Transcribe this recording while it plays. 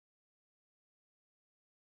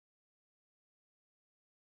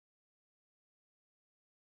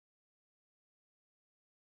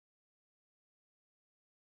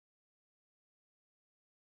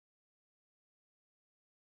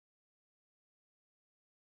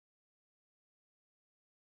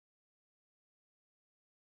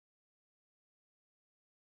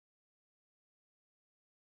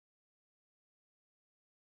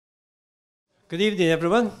Good evening,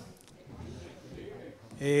 everyone.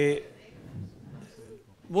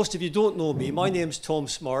 Most of you don't know me. My name's Tom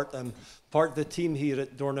Smart. I'm part of the team here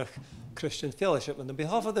at Dornoch Christian Fellowship. And on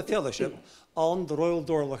behalf of the Fellowship and the Royal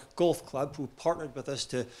Dornoch Golf Club, who partnered with us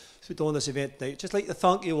to put on this event tonight, I'd just like to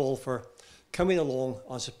thank you all for coming along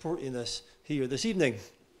and supporting us here this evening.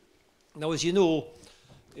 Now, as you know,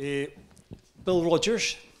 Bill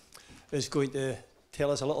Rogers is going to tell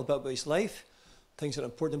us a little bit about his life, things that are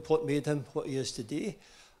important, what made him what he is today.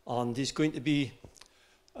 And he's going to be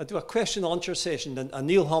do a question and answer session, and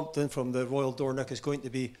Neil Hampton from the Royal Dornoch is going to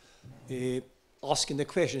be asking the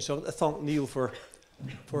question. So I want to thank Neil for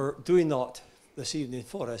doing that this evening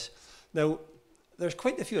for us. Now, there's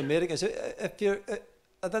quite a few Americans. If you're,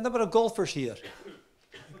 are there a number of golfers here?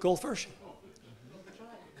 Golfers?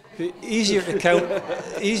 Easier to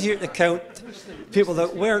count people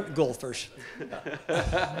that weren't golfers.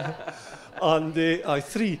 And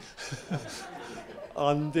three.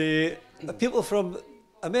 And people from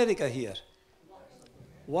America here.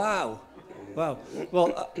 Wow. Wow.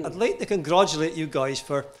 Well, I'd like to congratulate you guys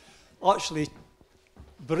for actually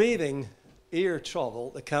braving air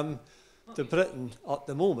travel to come to Britain at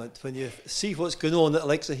the moment when you see what's going on at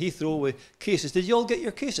like the Heathrow with cases. Did you all get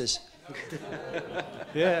your cases?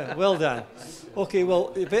 Yeah, well done. Okay,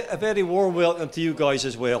 well, a very warm welcome to you guys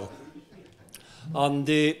as well.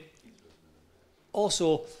 And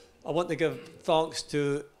also, I want to give thanks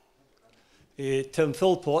to Tim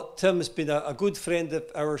Philpott. Tim has been a good friend of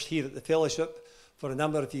ours here at the Fellowship for a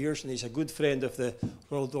number of years, and he's a good friend of the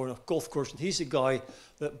Royal Dornoch Golf Course, and he's the guy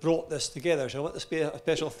that brought this together. So I want to say a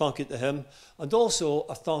special thank you to him, and also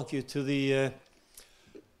a thank you to the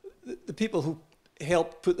people who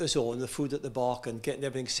helped put this on, the food at the back and getting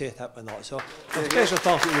everything set up and that. So a special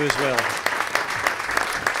thank you to you as well.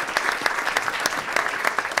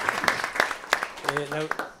 Now,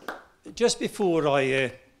 just before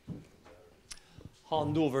I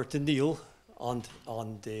hand over to Neil and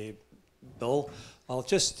Bill, I'll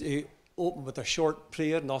just open with a short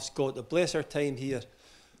prayer and ask God to bless our time here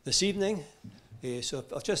this evening. So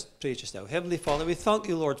I'll just pray just now. Heavenly Father, we thank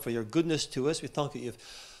you, Lord, for your goodness to us. We thank you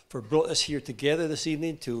for brought us here together this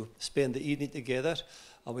evening to spend the evening together.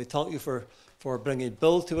 And we thank you for bringing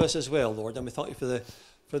Bill to us as well, Lord. And we thank you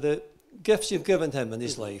for the gifts you've given him in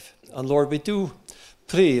his life. And Lord, we do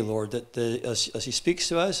pray, Lord, that as he speaks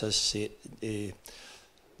to us, as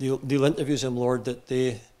Neil interviews him, Lord, that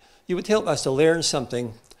you would help us to learn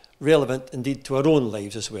something relevant indeed to our own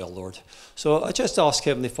lives as well, Lord. So I just ask,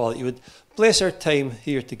 Heavenly Father, that you would bless our time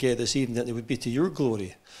here together this evening, that it would be to your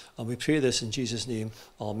glory. And we pray this in Jesus' name.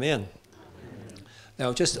 Amen.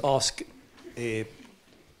 Now, just ask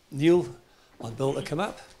Neil and Bill to come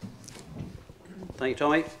up. Thank you,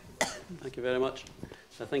 Tommy. Thank you very much.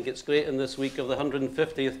 I think it's great in this week of the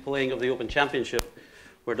 150th playing of the Open Championship.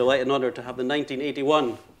 We're delighted and honoured to have the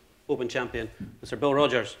 1981 Open champion, Mr. Bill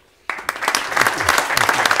Rogers.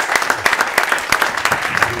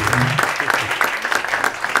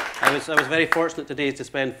 I was very fortunate today to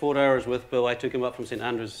spend 4 hours with Bill. I took him up from St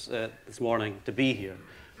Andrews this morning to be here,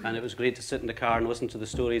 and it was great to sit in the car and listen to the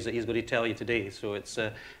stories that he's going to tell you today. So it's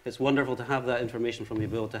wonderful to have that information from you,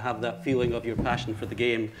 Bill, to have that feeling of your passion for the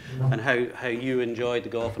game and how you enjoyed the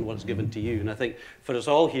golf and what it's given to you. And I think for us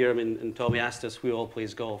all here, I mean, and Tommy asked us, who all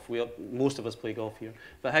plays golf? Most of us play golf here.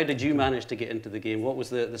 But how did you manage to get into the game? What was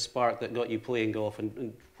the spark that got you playing golf,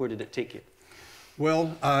 and where did it take you?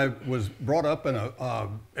 Well, I was brought up in a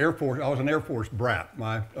Air Force. I was an Air Force brat.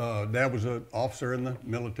 My dad was an officer in the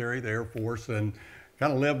military, the Air Force, and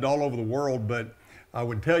kind of lived all over the world. But I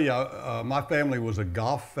would tell you, my family was a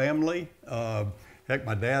golf family. Heck,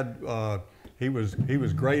 my dad, he was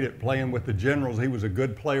great at playing with the generals. He was a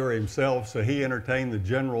good player himself, so he entertained the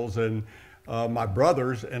generals. And my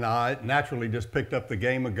brothers and I naturally just picked up the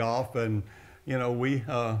game of golf, and you know, we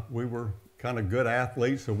were kind of good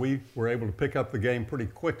athletes, so we were able to pick up the game pretty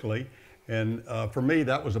quickly. And for me,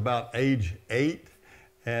 that was about age 8.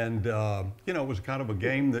 And, you know, it was kind of a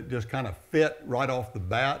game that just kind of fit right off the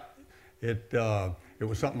bat. It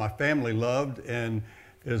was something my family loved, and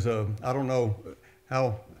I don't know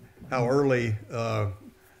how early,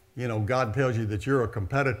 you know, God tells you that you're a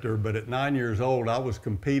competitor, but at 9 years old, I was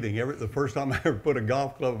competing. The first time I ever put a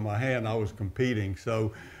golf club in my hand, I was competing.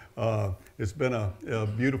 So it's been a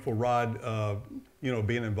beautiful ride, you know,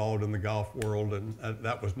 being involved in the golf world, and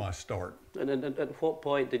that was my start. And at what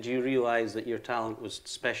point did you realize that your talent was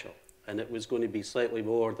special and it was going to be slightly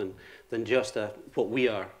more than just what we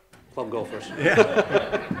are, club golfers?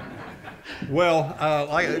 Yeah. Well,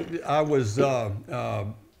 I was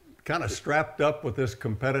kind of strapped up with this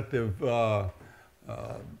competitive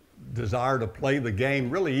desire to play the game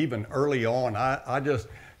really even early on. I just,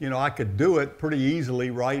 I could do it pretty easily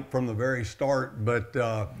right from the very start, but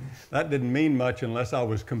that didn't mean much unless I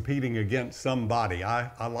was competing against somebody.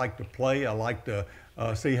 I like to play. I like to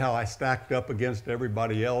see how I stacked up against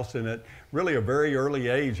everybody else. And at really a very early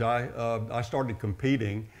age, I started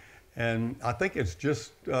competing. And I think it's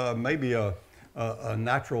just maybe a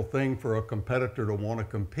natural thing for a competitor to want to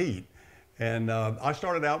compete. And I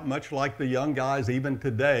started out much like the young guys even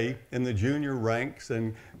today in the junior ranks,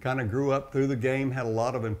 and kind of grew up through the game, had a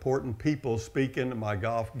lot of important people speak into my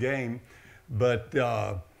golf game. But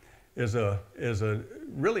as a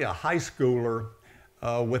really a high schooler,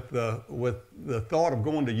 with the thought of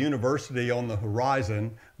going to university on the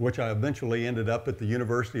horizon, which I eventually ended up at the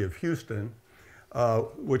University of Houston,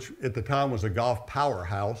 which at the time was a golf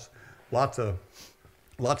powerhouse. Lots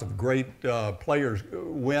of great players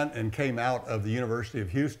went and came out of the University of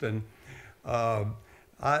Houston.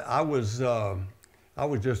 I was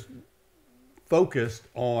just focused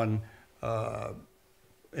on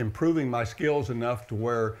improving my skills enough to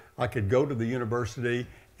where I could go to the university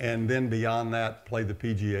and then beyond that play the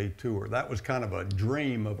PGA Tour. That was kind of a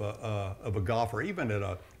dream of a golfer, even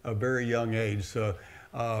at a very young age. So,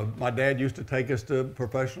 my dad used to take us to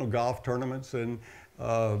professional golf tournaments, and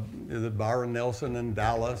the Byron Nelson in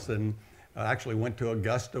Dallas, and I actually went to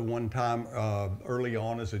Augusta one time early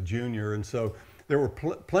on as a junior. And so there were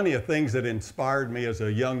plenty of things that inspired me as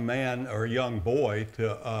a young man or a young boy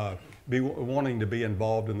to be wanting to be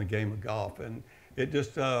involved in the game of golf. And it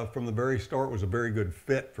just, from the very start, was a very good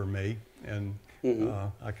fit for me. And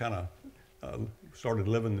I kind of started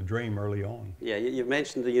living the dream early on. Yeah, you've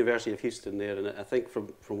mentioned the University of Houston there, and I think from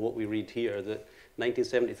what we read here that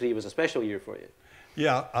 1973 was a special year for you.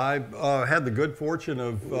 Yeah, I had the good fortune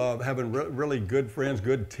of having really good friends,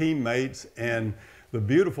 good teammates, and the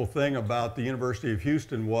beautiful thing about the University of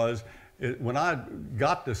Houston was when I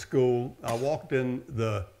got to school, I walked in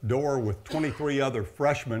the door with 23 other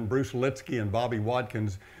freshmen, Bruce Litsky and Bobby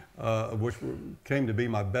Watkins, which came to be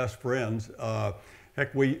my best friends.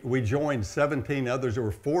 Heck, we joined 17 others. There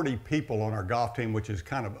were 40 people on our golf team, which is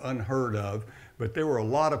kind of unheard of, but there were a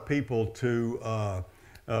lot of people to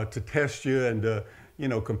test you and to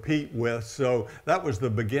compete with. So that was the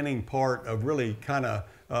beginning part of really kind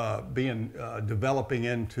of developing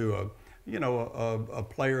into a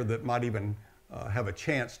player that might even have a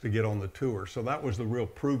chance to get on the tour. So that was the real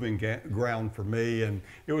proving ground for me, and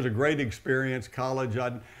it was a great experience. College,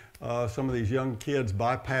 some of these young kids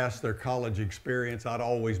bypass their college experience. I'd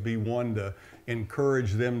always be one to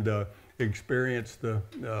encourage them to experience the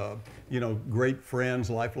great friends,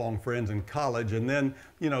 lifelong friends in college, and then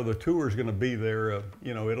the tour is going to be there.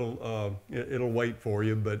 It'll wait for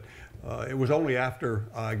you. But it was only after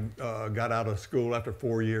I got out of school, after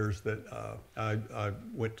 4 years, that I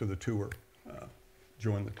went to the tour,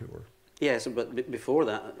 joined the tour. Yes, but before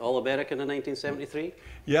that, All-American in 1973?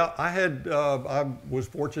 Yeah, I was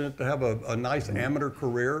fortunate to have a nice amateur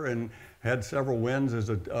career and had several wins as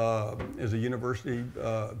a University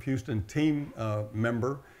of Houston team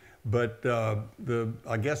member. But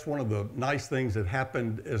I guess one of the nice things that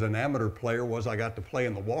happened as an amateur player was I got to play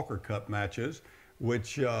in the Walker Cup matches,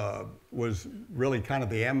 which was really kind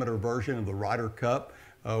of the amateur version of the Ryder Cup.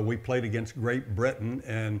 We played against Great Britain,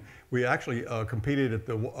 and we actually competed at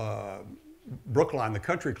the Brookline, the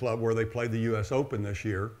country club where they played the U.S. Open this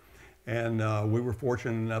year, and we were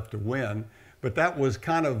fortunate enough to win. But that was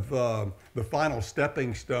kind of the final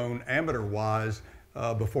stepping stone amateur-wise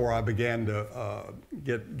before I began to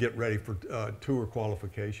get ready for tour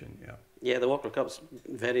qualification. Yeah. Yeah, the Walker Cup's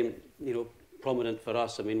very prominent for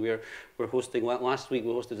us. I mean, we're hosting, last week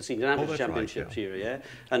we hosted the Senior Amateur Championships here, yeah?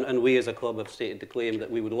 And we as a club have stated the claim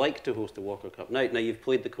that we would like to host the Walker Cup. Now you've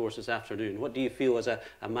played the course this afternoon. What do you feel as a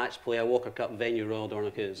match play, a Walker Cup venue Royal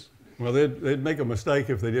Dornoch is? Well, they'd make a mistake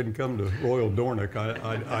if they didn't come to Royal Dornoch.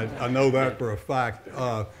 I know that for a fact.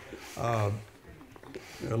 A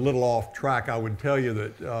little off track, I would tell you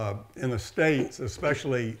that in the States,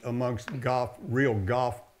 especially amongst real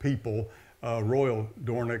golf people, Royal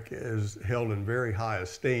Dornoch is held in very high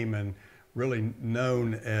esteem and really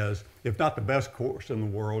known as, if not the best course in the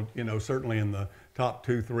world, certainly in the top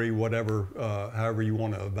 2, 3, whatever, however you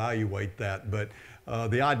want to evaluate that. But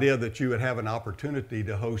the idea that you would have an opportunity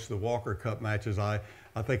to host the Walker Cup matches, I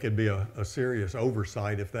think it'd be a serious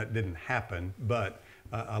oversight if that didn't happen. But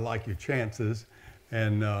I like your chances.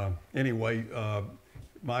 And anyway,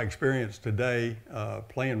 my experience today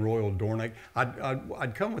playing Royal Dornoch,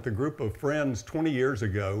 I'd come with a group of friends 20 years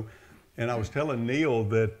ago, and I was telling Neil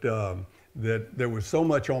that that there was so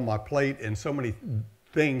much on my plate and so many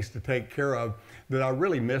things to take care of that I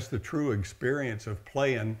really missed the true experience of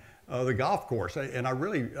playing the golf course. And I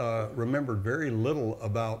really remembered very little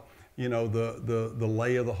about, you know, the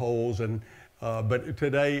lay of the holes. And but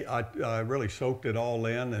today I really soaked it all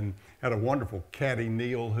in and had a wonderful caddy,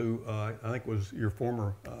 Neil, who I think was your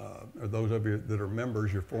former, or those of you that are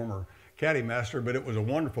members, your former caddy master. But it was a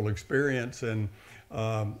wonderful experience. And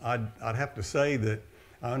I'd have to say that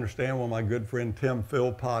I understand when my good friend Tim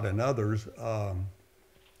Philpott and others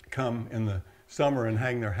come in the summer and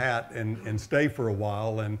hang their hat and stay for a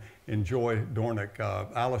while and enjoy Dornoch.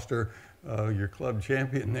 Alistair, your club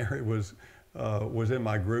champion there, it was in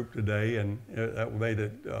my group today, and that made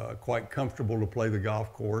it quite comfortable to play the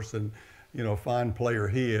golf course. And you know, fine player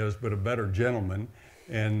he is, but a better gentleman.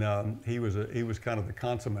 And he was kind of the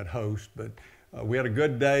consummate host. But we had a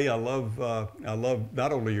good day. I love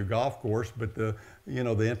not only your golf course, but the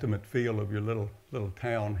intimate feel of your little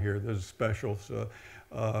town here. This is special. So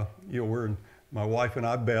you know, my wife and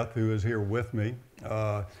I, Beth, who is here with me.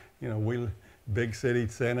 You know, we big city,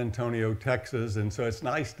 San Antonio, Texas, and so it's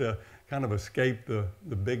nice to kind of escape the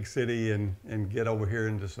big city and get over here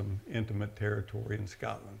into some intimate territory in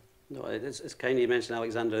Scotland. No, it's kind of you mentioned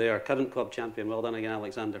Alexander there, current club champion. Well done again,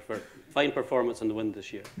 Alexander, for fine performance on the win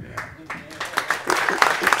this year. Yeah.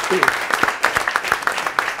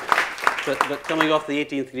 But coming off the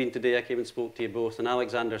 18th green today, I came and spoke to you both, and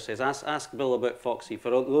Alexander says, ask Bill about Foxy.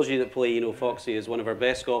 For those of you that play, you know Foxy is one of our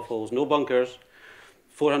best golf holes. No bunkers,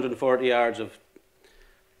 440 yards of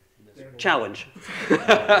challenge.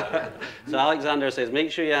 So Alexander says,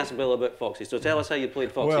 make sure you ask Bill about Foxy. So tell us how you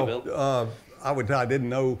played Foxy, Bill. Well, I didn't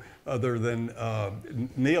know other than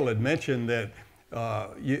Neil had mentioned that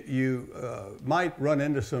you might run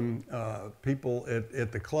into some people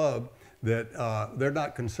at the club that they're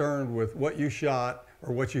not concerned with what you shot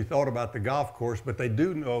or what you thought about the golf course, but they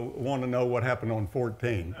do want to know what happened on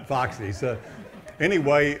 14, Foxy. So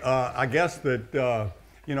anyway, I guess that,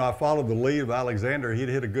 you know, I followed the lead of Alexander. He'd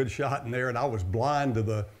hit a good shot in there, and I was blind to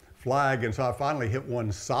the flag, and so I finally hit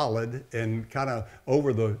one solid and kind of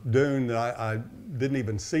over the dune that I didn't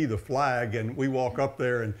even see the flag, and we walk up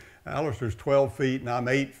there, and Alistair's 12 feet, and I'm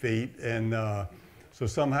 8 feet, and so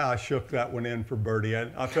somehow I shook that one in for birdie.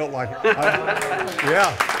 I felt like,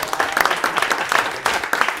 yeah.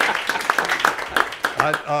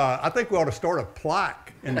 I think we ought to start a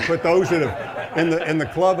plaque and put those in the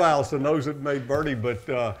clubhouse and those that made birdie. But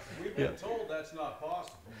we've been told that's not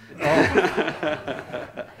possible.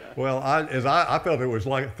 Well, I felt it was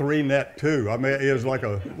like 3-net too. I mean, it was like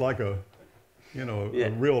a you know, a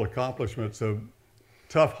real accomplishment. So.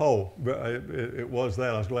 Tough hole, but it was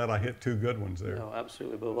that. I was glad I hit 2 good ones there. No,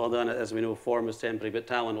 absolutely. But well done. As we know, form is temporary, but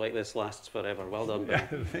talent like this lasts forever. Well done, Bill. Yeah,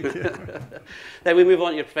 thank you. Then we move on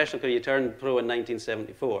to your professional career. You turned pro in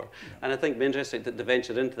 1974. Yeah. And I think it'd be interesting to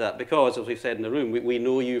venture into that because, as we've said in the room, we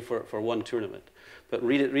know you for one tournament. But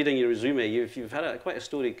reading your resume, you've had quite a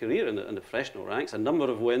storied career in the professional ranks, a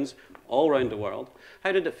number of wins all around the world.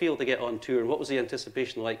 How did it feel to get on tour, and what was the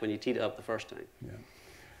anticipation like when you teed it up the first time? Yeah.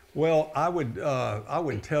 Well, I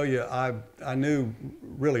would tell you, I knew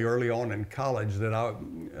really early on in college that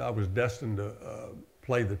I was destined to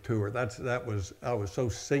play the tour. I was so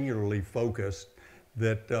singularly focused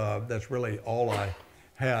that that's really all I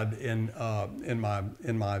had in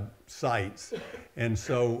my sights. And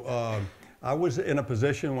so I was in a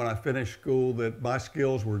position when I finished school that my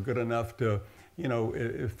skills were good enough to, you know,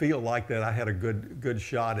 feel like that I had a good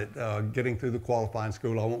shot at getting through the qualifying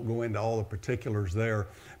school. I won't go into all the particulars there,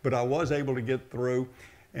 but I was able to get through.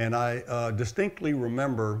 And I distinctly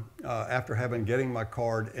remember after getting my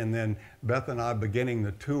card and then Beth and I beginning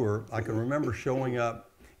the tour, I can remember showing up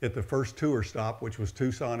at the first tour stop, which was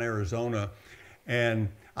Tucson, Arizona. And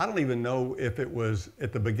I don't even know if it was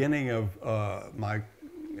at the beginning of my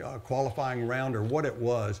qualifying round or what it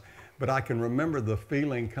was, but I can remember the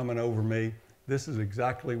feeling coming over me. This is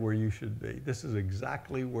exactly where you should be. This is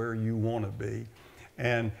exactly where you want to be.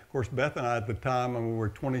 And of course, Beth and I at the time, I mean, we were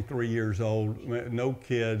 23 years old, no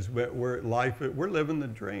kids, but we're living the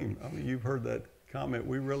dream. I mean, you've heard that comment.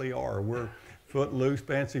 We really are. We're footloose,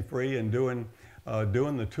 fancy free, and doing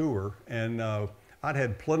the tour. And I'd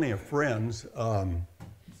had plenty of friends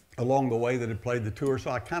along the way that had played the tour,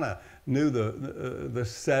 so I kind of knew the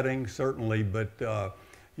setting certainly, but.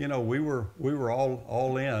 You know, we were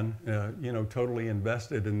all in, you know, totally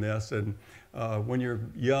invested in this. And when you're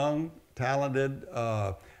young, talented,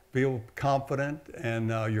 feel confident, and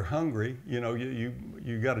you're hungry, you know,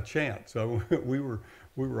 you got a chance. So we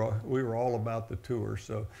we were all about the tour.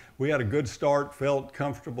 So we had a good start, felt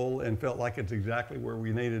comfortable, and felt like it's exactly where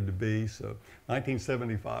we needed to be. So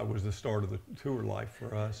 1975 was the start of the tour life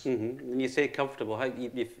for us. Mm-hmm. And you say comfortable, how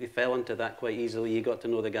you fell into that quite easily. You got to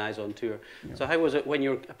know the guys on tour. Yeah. So how was it when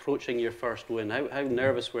you're approaching your first win? How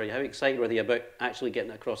nervous were you? How excited were you about actually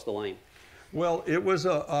getting across the line? Well, it was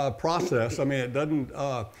a process. I mean, it doesn't,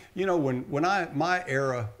 you know, my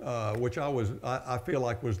era, which I feel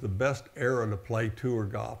like was the best era to play tour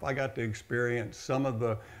golf. I got to experience some of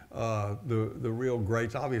the real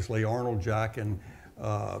greats. Obviously, Arnold, Jack, and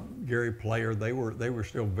Gary Player, they were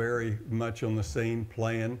still very much on the scene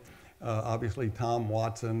playing. Obviously, Tom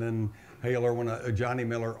Watson and Hale Irwin, Johnny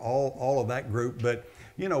Miller, all of that group. But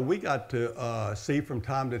you know, we got to see from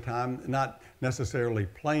time to time, not necessarily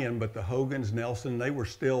playing, but the Hogans, Nelson, they were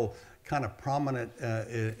still kind of prominent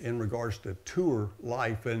in regards to tour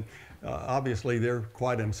life. And obviously they're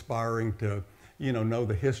quite inspiring to, you know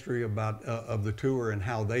the history of the tour and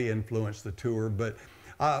how they influenced the tour. But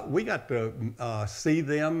we got to see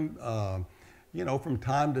them, you know, from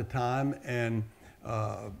time to time, and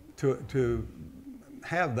to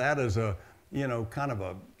have that as a, you know, kind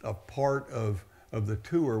of a part of the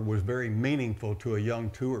tour was very meaningful to a young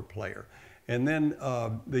tour player. And then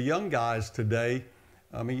the young guys today,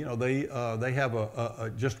 I mean, you know, they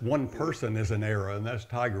have just one person as an era, and that's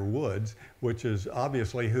Tiger Woods, which is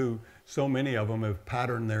obviously who so many of them have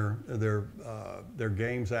patterned their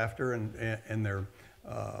games after, and their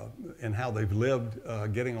and how they've lived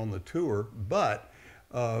getting on the tour. But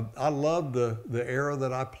I loved the era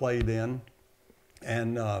that I played in,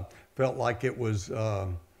 and felt like it was,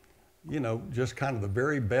 you know, just kind of the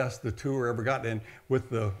very best the tour ever got. And with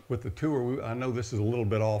the tour, I know this is a little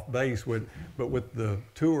bit off base, but with the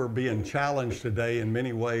tour being challenged today in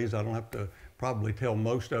many ways, I don't have to probably tell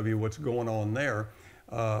most of you what's going on there.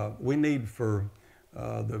 We need for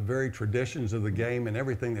the very traditions of the game and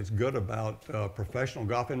everything that's good about professional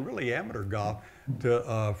golf and really amateur golf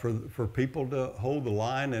to for people to hold the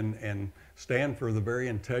line and stand for the very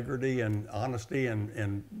integrity and honesty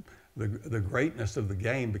and the greatness of the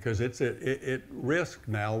game, because it's at risk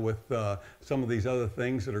now with some of these other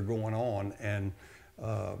things that are going on. And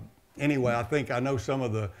anyway, I know some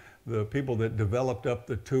of the people that developed up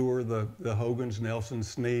the tour, the Hogans, Nelsons,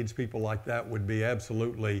 Sneads, people like that would be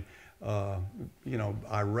absolutely you know,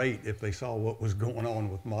 irate if they saw what was going on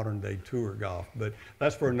with modern day tour golf. But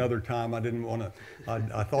that's for another time. I didn't want to,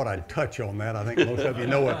 I thought I'd touch on that. I think most of you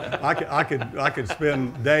know it. I could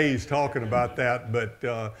spend days talking about that,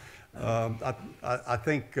 but I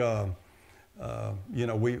think, you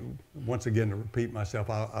know, once again, to repeat myself,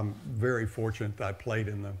 I'm very fortunate that I played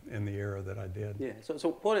in the era that I did. Yeah.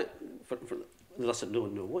 So for those that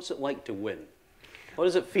don't know, what's it like to win? What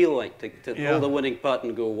does it feel like to hold a winning putt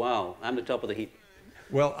and go, wow, I'm the top of the heap?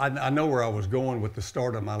 Well, I know where I was going with the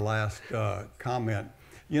start of my last comment.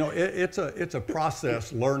 You know, it's a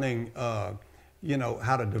process learning. You know,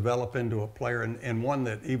 how to develop into a player, and one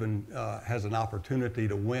that even has an opportunity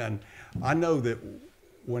to win. I know that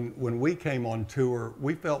when we came on tour,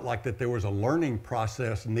 we felt like that there was a learning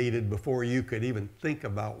process needed before you could even think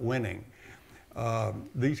about winning.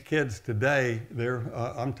 These kids today,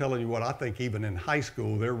 I'm telling you what, I think even in high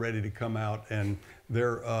school, they're ready to come out, and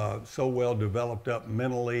they're so well developed up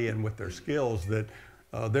mentally and with their skills that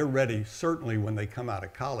they're ready certainly when they come out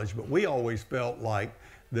of college. But we always felt like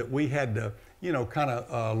that we had to, you know, kind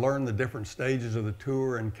of learn the different stages of the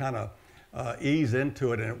tour and kind of ease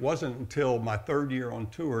into it. And it wasn't until my third year on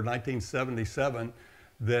tour, 1977,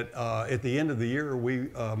 that at the end of the year,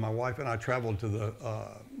 my wife and I traveled to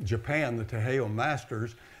Japan, the Taiheiyo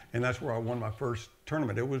Masters, and that's where I won my first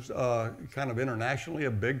tournament. It was kind of internationally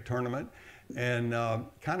a big tournament, and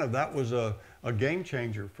kind of that was a game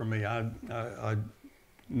changer for me. I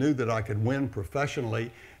knew that I could win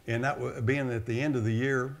professionally, and that being at the end of the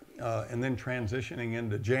year, and then transitioning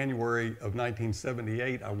into January of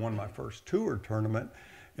 1978, I won my first tour tournament.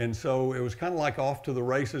 And so it was kind of like off to the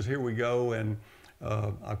races, here we go. And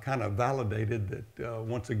I kind of validated that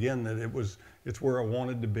once again that it's where I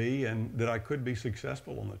wanted to be and that I could be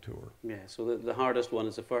successful on the tour. Yeah, so the hardest one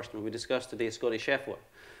is the first one. We discussed today Scotty Scheffler.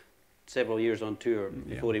 Several years on tour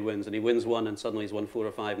before he wins, and he wins one, and suddenly he's won 4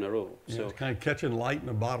 or 5 in a row. Yeah, so it's kind of catching light in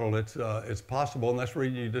a bottle. It's possible, and that's where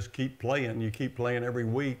you just keep playing. You keep playing every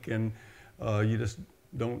week, and you just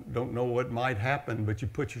don't know what might happen, but you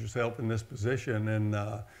put yourself in this position, and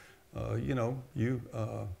you know,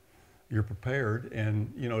 you're prepared,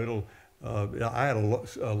 and you know I had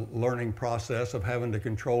a learning process of having to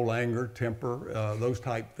control anger, temper, those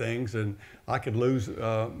type things, and I could lose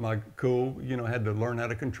my cool. You know, had to learn how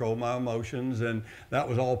to control my emotions, and that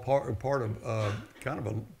was all part of kind of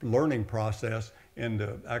a learning process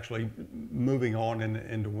into actually moving on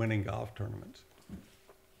into winning golf tournaments.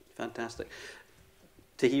 Fantastic.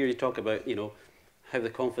 To hear you talk about, you know, how the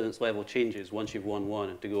confidence level changes once you've won one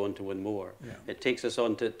and to go on to win more. Yeah. It takes us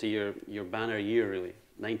on to your banner year, really,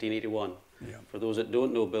 1981. Yeah. For those that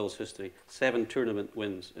don't know Bill's history, 7 tournament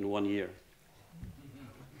wins in 1 year.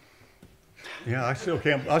 Yeah, I still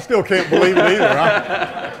can't believe it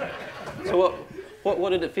either. So what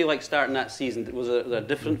did it feel like starting that season? Was there a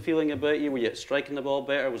different feeling about you? Were you striking the ball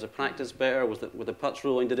better? Was the practice better? Were the putts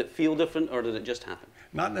rolling? Did it feel different, or did it just happen?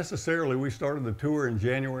 Not necessarily. We started the tour in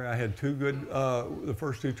January. I had 2 good, the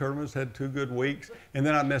first 2 tournaments had 2 good weeks, and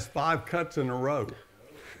then I missed 5 cuts in a row.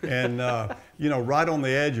 And, you know, right on the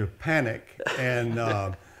edge of panic. And,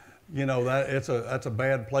 you know, that's a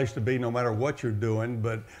bad place to be no matter what you're doing.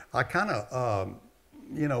 But I kind of,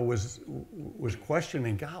 you know, was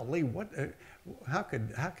questioning, golly, how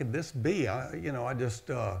could this be? You know, I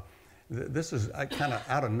just, this is kind of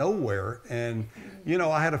out of nowhere. And, you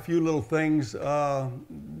know, I had a few little things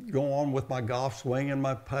go on with my golf swing and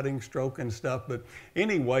my putting stroke and stuff. But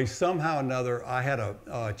anyway, somehow or another, I had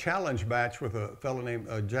a challenge match with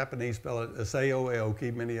a Japanese fellow, Isao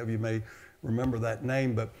Aoki. Many of you may remember that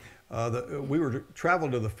name. But we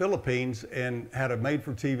traveled to the Philippines and had a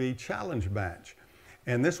made-for-TV challenge match.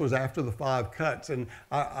 And this was after the 5 cuts, and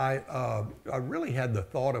I really had the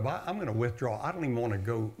thought of I'm going to withdraw. I don't even want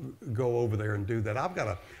to go over there and do that. I've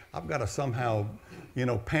got to somehow, you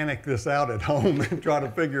know, panic this out at home and try to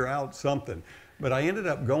figure out something. But I ended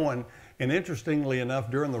up going, and interestingly enough,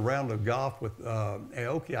 during the round of golf with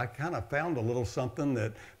Aoki, I kind of found a little something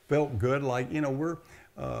that felt good. Like, you know,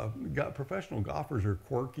 professional golfers are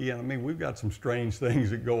quirky, and I mean we've got some strange things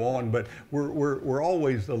that go on, but we're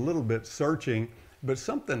always a little bit searching. But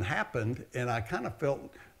something happened, and I kind of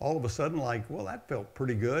felt all of a sudden like, well, that felt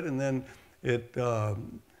pretty good. And then it,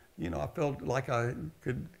 you know, I felt like I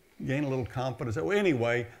could gain a little confidence. Well,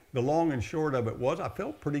 anyway, the long and short of it was I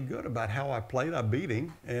felt pretty good about how I played. I beat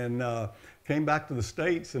him and came back to the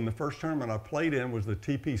States, and the first tournament I played in was the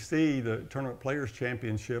TPC, the Tournament Players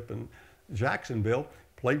Championship in Jacksonville.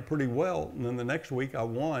 Played pretty well, and then the next week I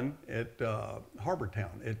won at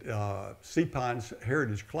Harbortown at Sea Pines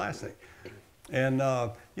Heritage Classic. And,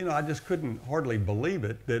 you know, I just couldn't hardly believe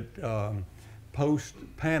it that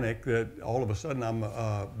post-panic that all of a sudden I'm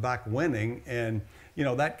back winning. And, you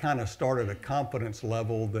know, that kind of started a confidence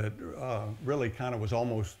level that really kind of was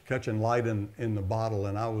almost catching light in the bottle.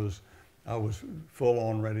 And I was full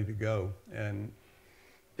on ready to go. And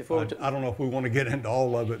I don't know if we want to get into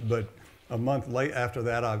all of it, but a month late after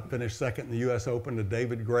that, I finished second in the U.S. Open to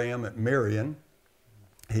David Graham at Marion.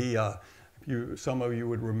 He, some of you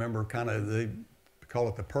would remember kind of they call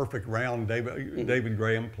it the perfect round David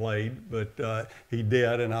Graham played, but he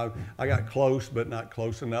did, and I got close, but not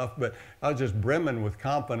close enough. But I was just brimming with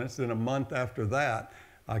confidence. Then a month after that,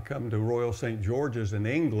 I come to Royal St. George's in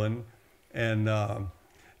England, and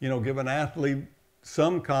you know, give an athlete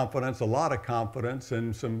some confidence, a lot of confidence,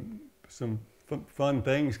 and some fun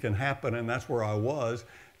things can happen, and that's where I was.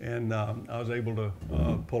 And I was able to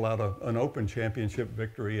pull out an Open Championship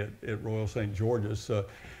victory at Royal St. George's. So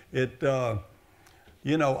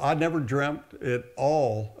you know, I never dreamt at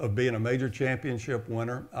all of being a major championship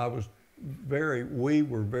winner. We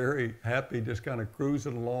were very happy just kind of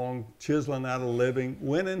cruising along, chiseling out a living,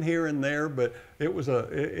 winning here and there, but it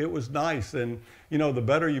was nice. And, you know, the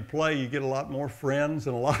better you play, you get a lot more friends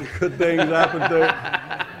and a lot of good things happen to it.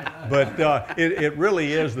 But it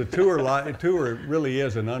really is, the tour really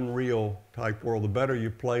is an unreal type world. The better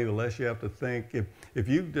you play, the less you have to think. If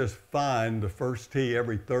you just find the first tee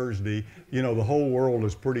every Thursday, you know, the whole world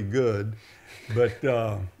is pretty good. But,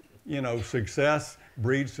 you know, success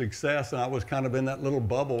breeds success, and I was kind of in that little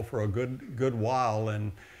bubble for a good while.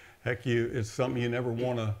 And heck, it's something you never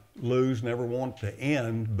want to lose, never want to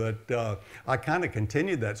end. But I kind of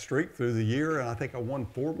continued that streak through the year, and I think I won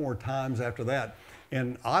 4 more times after that.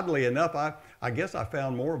 And oddly enough, I guess I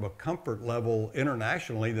found more of a comfort level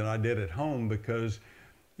internationally than I did at home, because,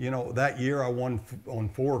 you know, that year I won on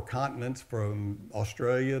 4 continents, from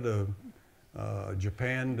Australia to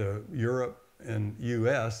Japan to Europe and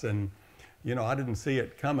U.S. And, you know, I didn't see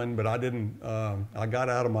it coming, but I got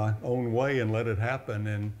out of my own way and let it happen.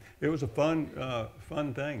 And it was a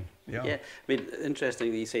fun thing. Yeah. Yeah. I mean,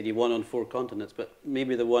 interesting that you said you won on 4 continents, but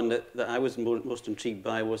maybe the one that I was most intrigued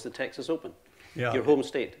by was the Texas Open. Yeah. Your home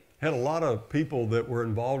state. Had a lot of people that were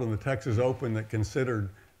involved in the Texas Open that considered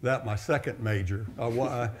that my second major.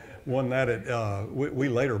 I won that at, we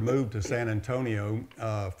later moved to San Antonio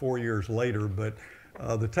 4 years later, but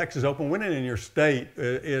the Texas Open, winning in your state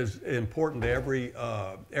is important to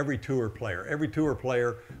every tour player. Every tour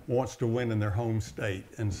player wants to win in their home state.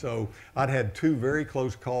 And so I'd had two very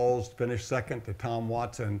close calls, finished second to Tom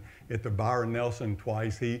Watson at the Byron Nelson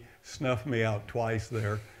twice. He snuffed me out twice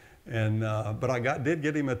there. And, but I did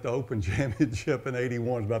get him at the Open Championship in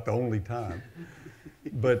 '81, about the only time.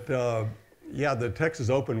 But yeah, the Texas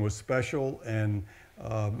Open was special, and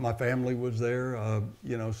my family was there,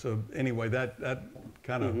 you know, so anyway, that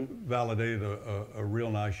kind of validated a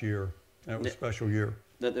real nice year. That was a special year.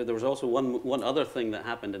 There was also one other thing that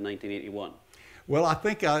happened in 1981. Well, I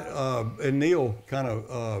think and Neil kind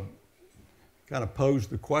of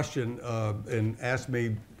posed the question and asked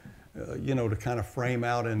me, you know, to kind of frame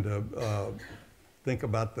out and to think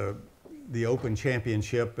about the Open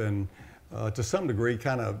Championship, and to some degree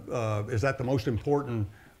kind of, is that the most important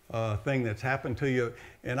thing that's happened to you?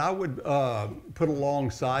 And I would put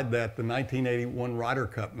alongside that the 1981 Ryder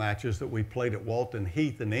Cup matches that we played at Walton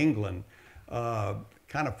Heath in England.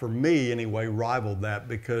 Kind of, for me anyway, rivaled that,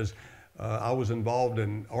 because I was involved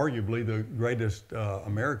in arguably the greatest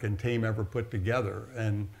American team ever put together.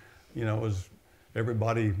 And, you know, as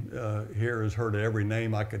everybody here has heard of every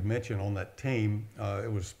name I could mention on that team.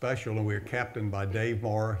 It was special, and we were captained by Dave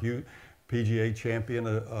Marr, PGA champion,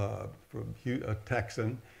 a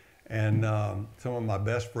Texan. And some of my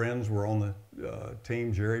best friends were on the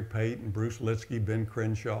team: Jerry Payton, Bruce Litsky, Ben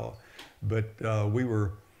Crenshaw. But we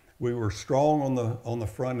were strong on the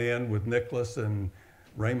front end with Nicklaus and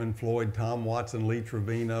Raymond Floyd, Tom Watson, Lee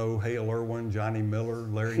Trevino, Hale Irwin, Johnny Miller,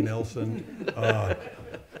 Larry Nelson.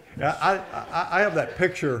 I have that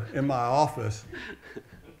picture in my office,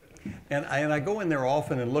 and I go in there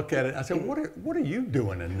often and look at it. I said, what are you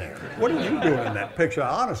doing in there? What are you doing in that picture? I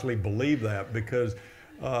honestly believe that, because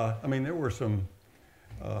I mean, there were some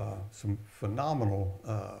phenomenal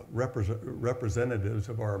representatives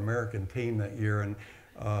of our American team that year, and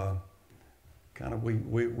kind of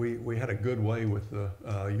we had a good way with the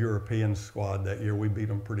European squad that year. We beat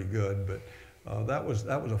them pretty good, but that was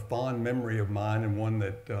a fond memory of mine, and one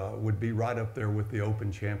that would be right up there with the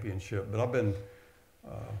Open Championship. But I've been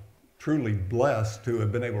truly blessed to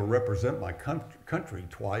have been able to represent my country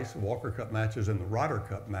twice, Walker Cup matches and the Ryder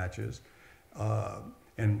Cup matches.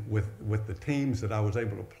 And with the teams that I was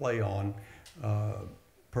able to play on,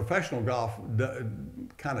 professional golf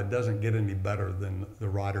kind of doesn't get any better than the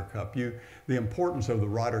Ryder Cup. The importance of the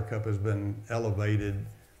Ryder Cup has been elevated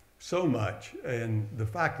so much, and the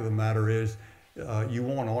fact of the matter is, you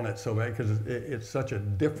want on it so bad because it's such a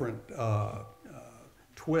different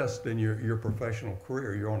twist in your professional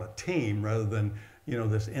career. You're on a team rather than, you know,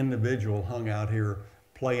 this individual hung out here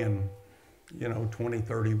playing, you know, 20,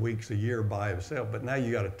 30 weeks a year by himself. But now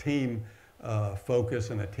you got a team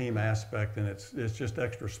focus and a team aspect, and it's just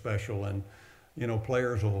extra special. And, you know,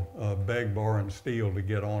 players will beg, borrow, and steal to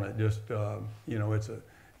get on it. Just, you know,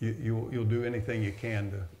 you'll do anything you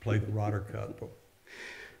can to play the Ryder Cup.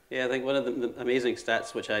 Yeah, I think one of the amazing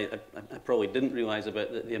stats, which I probably didn't realize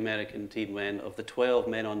about the American team, when of the 12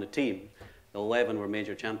 men on the team, 11 were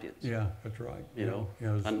major champions. Yeah, that's right. You know,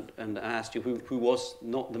 yeah, and I asked you who was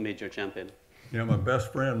not the major champion. Yeah, my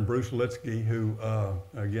best friend, Bruce Litsky, who,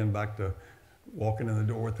 again, back to walking in the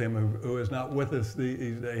door with him, who is not with us.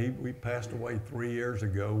 We passed away 3 years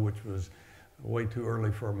ago, which was way too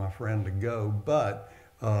early for my friend to go. But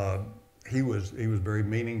he was very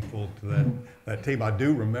meaningful to that team. I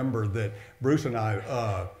do remember that Bruce and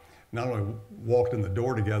I not only walked in the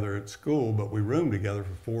door together at school, but we roomed together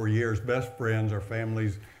for 4 years. Best friends, our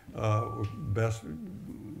families, best,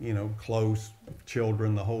 you know, close,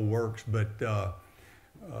 children, the whole works. But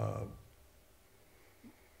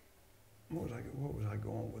what was I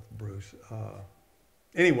going with Bruce?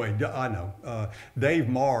 Anyway, I know Dave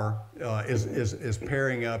Marr is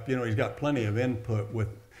pairing up. You know, he's got plenty of input with,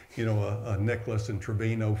 you know, Nicklaus and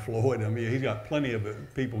Trevino, Floyd. I mean, he's got plenty of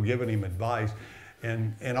people giving him advice.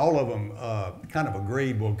 And all of them kind of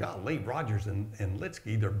agreed, well, golly, Rogers and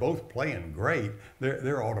Litsky, they're both playing great.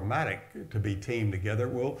 They're automatic to be teamed together.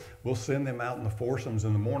 We'll send them out in the foursomes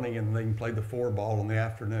in the morning, and they can play the 4-ball in the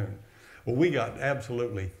afternoon. Well, we got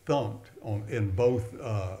absolutely thumped in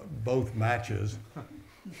both matches,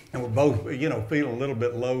 and we're both, you know, feeling a little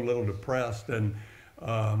bit low, a little depressed. And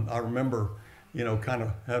I remember, you know, kind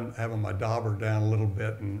of having my dauber down a little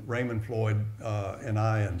bit, and Raymond Floyd and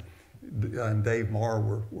I and Dave Marr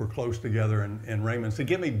were close together, and Raymond said,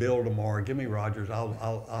 "Give me Bill tomorrow, give me Rogers.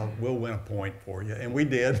 We'll win a point for you." And we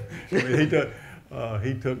did. I mean,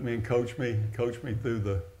 he took me and coached me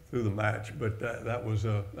through through the match. But that was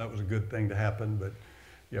a good thing to happen. But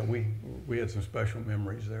yeah, we had some special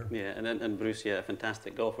memories there. Yeah, and Bruce, yeah, a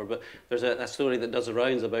fantastic golfer. But there's a story that does the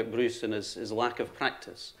rounds about Bruce and his lack of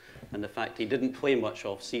practice and the fact he didn't play much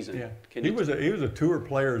off season. Yeah, he was a tour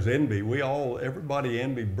player's envy. Everybody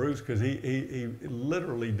envied Bruce because he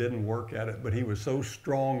literally didn't work at it, but he was so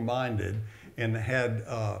strong-minded and had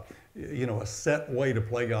a set way to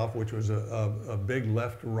play golf, which was a big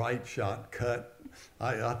left-right shot cut.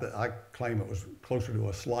 I claim it was closer to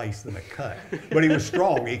a slice than a cut, but he was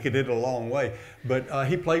strong. He could hit it a long way, but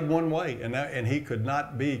he played one way, and he could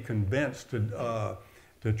not be convinced to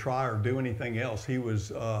try or do anything else.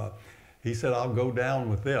 He said, "I'll go down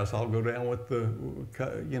with this. I'll go down with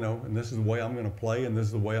and this is the way I'm going to play, and this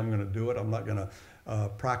is the way I'm going to do it. I'm not going to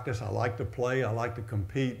practice. I like to play. I like to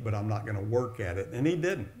compete, but I'm not going to work at it." And he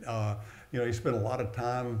didn't. He spent a lot of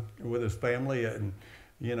time with his family and,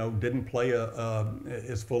 didn't play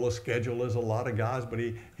as full a schedule as a lot of guys, but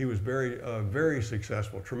he was very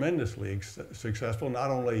successful, tremendously successful,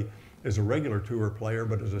 not only as a regular tour player,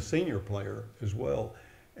 but as a senior player as well.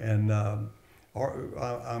 And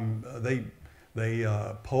they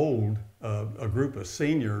polled a group of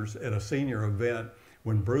seniors at a senior event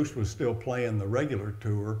when Bruce was still playing the regular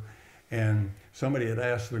tour, and somebody had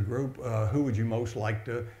asked the group, who would you most like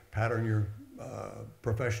to pattern your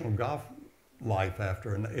professional golf life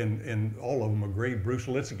after, and all of them agreed Bruce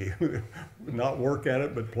Litsky. Not work at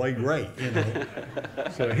it, but play great.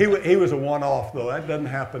 So he was a one-off, though. That doesn't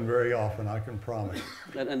happen very often, I can promise.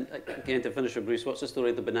 And again, to finish with Bruce, what's the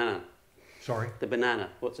story of the banana? Sorry? The banana.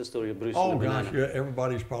 What's the story of Bruce and the banana? Oh, gosh, yeah,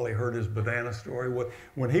 everybody's probably heard his banana story.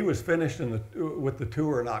 When he was finished with the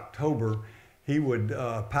tour in October, he would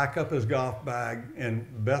pack up his golf bag, and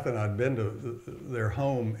Beth and I had been to their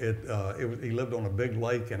home. He lived on a big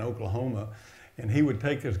lake in Oklahoma, and he would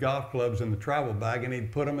take his golf clubs in the travel bag and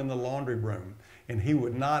he'd put them in the laundry room, and he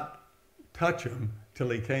would not touch them till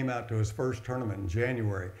he came out to his first tournament in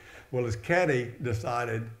January. Well, his caddy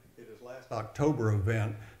decided at his last October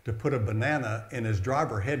event to put a banana in his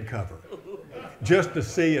driver head cover, just to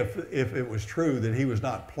see if it was true that he was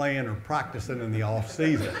not playing or practicing in the off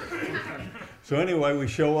season. So anyway, we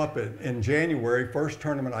show up in January, first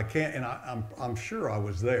tournament. I'm sure I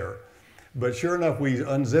was there, but sure enough, we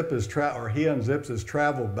unzip he unzips his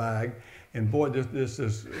travel bag, and boy, this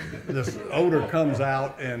odor comes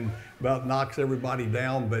out and about knocks everybody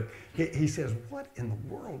down. But he says, "What in the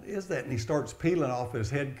world is that?" And he starts peeling off his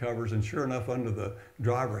head covers, and sure enough, under the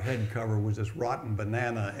driver head cover was this rotten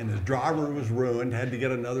banana, and his driver was ruined, had to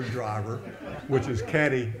get another driver, which his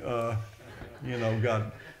caddy,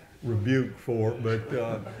 got rebuked for. But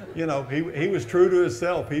he was true to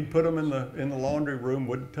himself. He'd put them in the laundry room,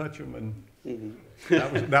 wouldn't touch them, and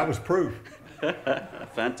that was proof.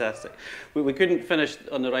 Fantastic. We couldn't finish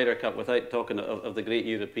on the Ryder Cup without talking of the great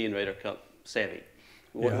European Ryder Cup, Seve.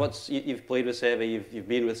 You've played with Seve, you've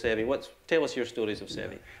been with Seve. Tell us your stories of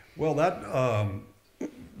Seve. Well,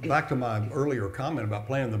 back to my earlier comment about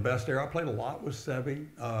playing the best era, I played a lot with Seve,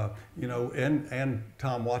 and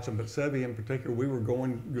Tom Watson, but Seve in particular, we were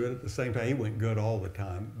going good at the same time. He went good all the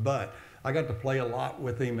time, but I got to play a lot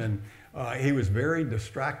with him, and he was very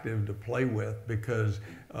distractive to play with because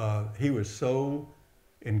he was so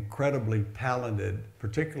incredibly talented,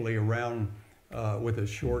 particularly around with his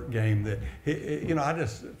short game, that I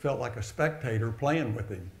just felt like a spectator playing with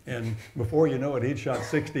him. And before you know it, he'd shot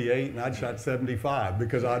 68 and I'd shot 75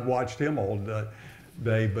 because I'd watched him all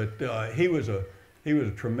day. But he was a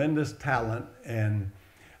tremendous talent and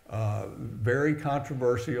very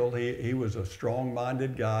controversial. He was a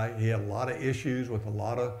strong-minded guy. He had a lot of issues with a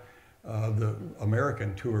lot of the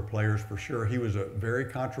American tour players for sure. He was very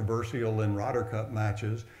controversial in Ryder Cup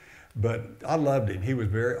matches. But I loved him. He was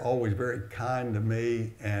always very kind to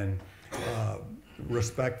me and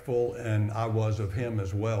respectful, and I was of him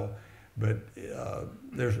as well. But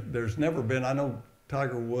there's never been, I know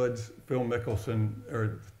Tiger Woods, Phil Mickelson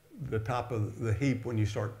are the top of the heap when you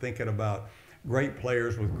start thinking about great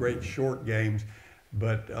players with great short games.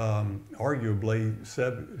 But arguably,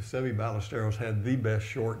 Seve Ballesteros had the best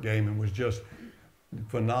short game and was just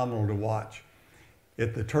phenomenal to watch.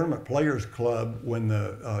 At the Tournament Players Club, when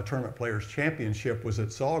the Tournament Players Championship was at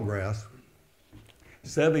Sawgrass,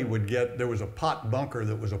 Seve would there was a pot bunker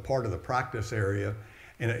that was a part of the practice area,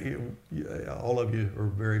 and all of you are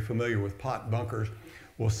very familiar with pot bunkers.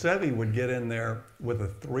 Well, Seve would get in there with a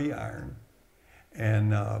 3-iron,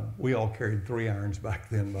 and we all carried 3-irons back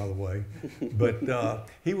then, by the way. But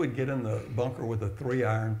he would get in the bunker with a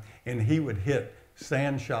 3-iron, and he would hit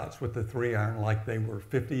sand shots with the 3-iron like they were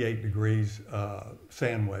 58 degrees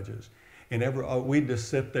sand wedges. and we'd just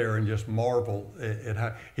sit there and just marvel at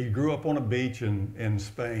how he grew up on a beach in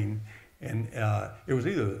Spain, and it was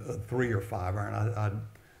either a 3 or 5 iron. I'd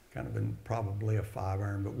kind of been probably a 5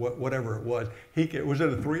 iron, but whatever it was, was it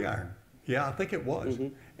a 3 iron? Yeah, I think it was,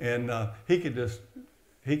 and he could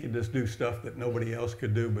just do stuff that nobody else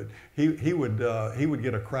could do. But he would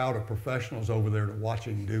get a crowd of professionals over there to watch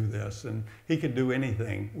him do this, and he could do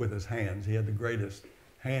anything with his hands. He had the greatest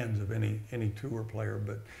hands of any tour player.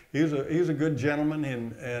 But he was a good gentleman,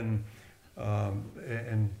 and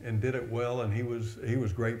did it well, and he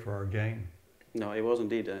was great for our game. No, he was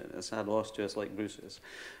indeed a sad loss to us, like Bruce is.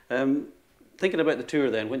 Thinking about the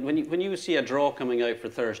tour then, when you see a draw coming out for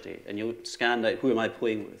Thursday and you scanned out who am I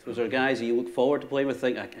playing with, was there guys that you look forward to playing with,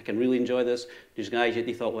 think I can really enjoy this? There's guys that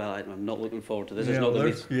you thought, well, I'm not looking forward to this. Yeah, it's not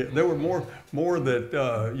going to be... Yeah, there were more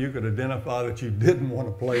that you could identify that you didn't want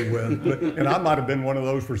to play with, and I might have been one of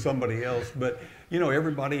those for somebody else. But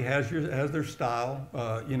everybody has their style,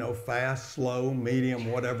 fast, slow,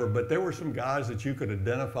 medium, whatever. But there were some guys that you could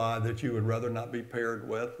identify that you would rather not be paired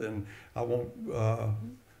with, and I won't.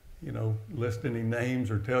 List any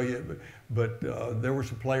names or tell you, but there were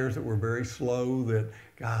some players that were very slow that,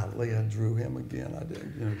 golly, I drew him again. I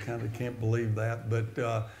did, kind of can't believe that. But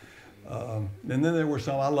and then there were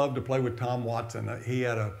some. I loved to play with Tom Watson. He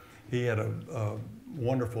had a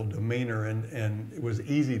wonderful demeanor, and it was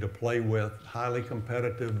easy to play with. Highly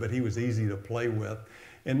competitive, but he was easy to play with.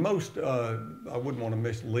 And most, I wouldn't want to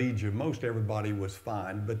mislead you. Most everybody was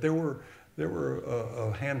fine, but there were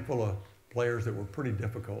a handful of players that were pretty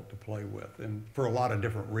difficult to play with, and for a lot of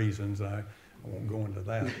different reasons. I won't go into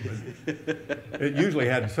that, but it usually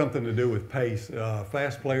had something to do with pace.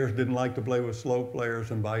 Fast players didn't like to play with slow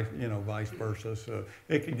players, and vice versa. So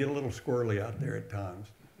it could get a little squirrely out there at times.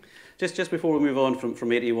 Just before we move on from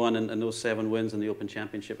 81 and those 7 wins in the Open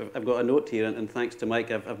Championship, I've got a note here, and thanks to Mike,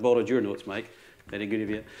 I've borrowed your notes, Mike. Very good of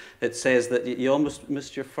you. It says that you almost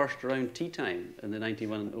missed your first round tee time in the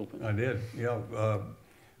 91 Open. I did, yeah.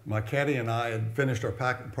 My caddy and I had finished our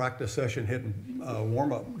practice session hitting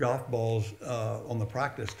warm-up golf balls on the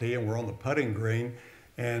practice tee, and we're on the putting green,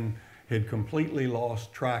 and had completely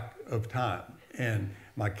lost track of time. And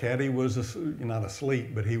my caddy was not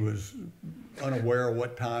asleep, but he was unaware of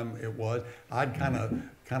what time it was. I'd kind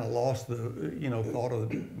of lost the thought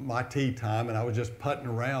of my tee time, and I was just putting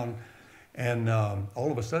around, and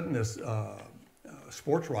all of a sudden this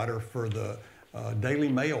sports writer for the Daily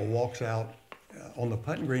Mail walks out on the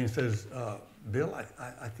putting green and says, Bill,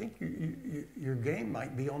 I think your game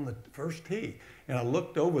might be on the first tee. And I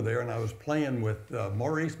looked over there, and I was playing with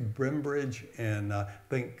Maurice Brimbridge and I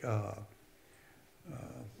think,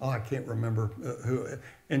 I can't remember who.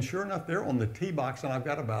 And sure enough, they're on the tee box, and I've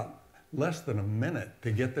got about less than a minute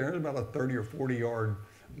to get there. It's about a 30 or 40 yard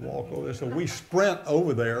walk over there. So we sprint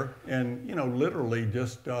over there, and literally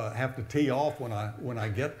just have to tee off when I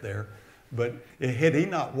get there. But had he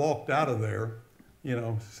not walked out of there,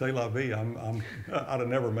 c'est la vie, I'd have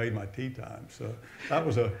never made my tee time. So that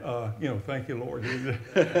was thank you, Lord.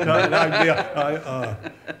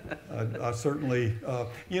 I certainly,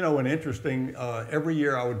 and interesting, every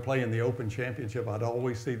year I would play in the Open Championship, I'd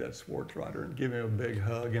always see that sports writer and give him a big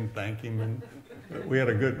hug and thank him. And we had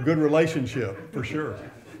a good relationship, for sure.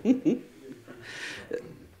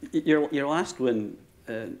 Your last win,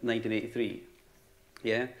 1983,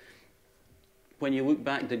 yeah? When you look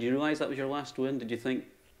back, did you realise that was your last win? Did you think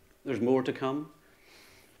there's more to come?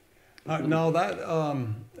 No, that.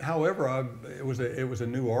 However, it was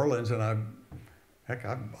in New Orleans, and I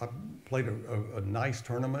I played a nice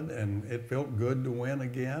tournament, and it felt good to win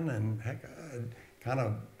again. And heck, I kind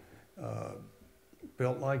of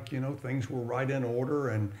felt like things were right in order.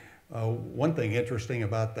 And one thing interesting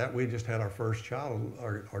about that, we just had our first child,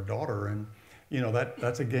 our daughter, and.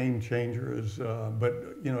 That's a game changer. But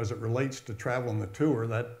as it relates to traveling the tour,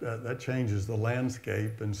 that changes the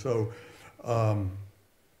landscape, and so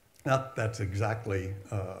not that's exactly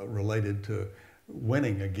related to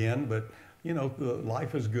winning again. But the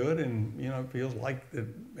life is good, and it feels like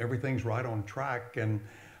everything's right on track. And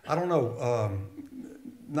I don't know.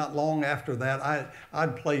 Not long after that,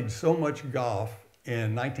 I'd played so much golf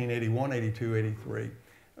in 1981, 82, 83,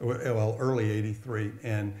 well, early 83,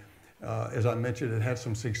 and as I mentioned, it had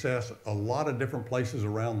some success a lot of different places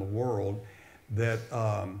around the world that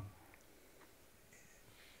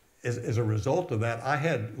as a result of that, I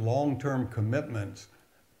had long-term commitments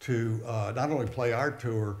to not only play our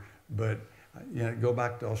tour, but go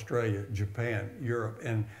back to Australia, Japan, Europe.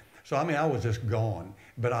 And So I mean, I was just gone.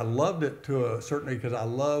 But I loved it to a certain degree because I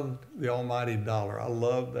loved the almighty dollar. I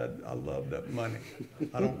love that money.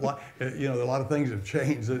 I don't like, you know, a lot of things have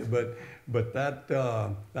changed, but that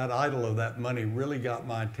idol of that money really got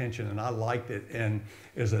my attention, and I liked it. And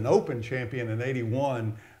as an Open champion in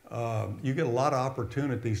 '81, you get a lot of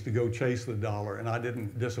opportunities to go chase the dollar, and I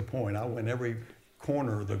didn't disappoint. I went every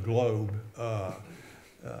corner of the globe,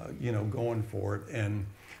 you know, going for it. And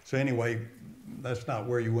so anyway, that's not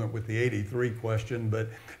where you went with the '83 question, but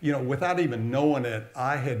you know, without even knowing it,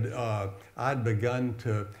 I'd begun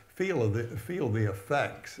to feel the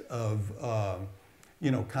effects of you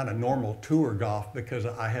know, kind of normal tour golf, because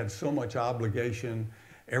I had so much obligation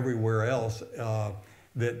everywhere else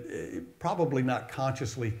that probably not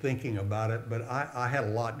consciously thinking about it, but I had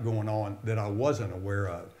a lot going on that I wasn't aware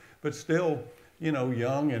of. But still, you know,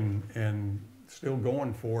 young and still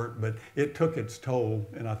going for it, but it took its toll,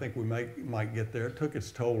 and I think we might get there. It took its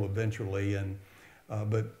toll eventually, and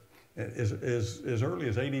but as early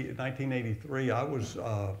as 1983, I was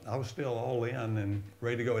still all in and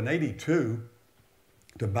ready to go. In '82,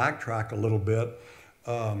 to backtrack a little bit,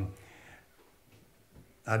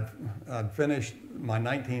 I'd finished my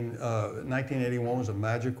 1981 was a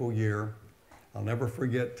magical year. I'll never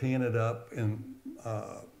forget teeing it up in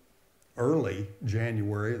early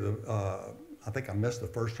January. I think I missed the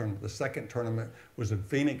first tournament. The second tournament was in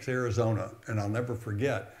Phoenix, Arizona, and I'll never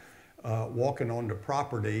forget walking onto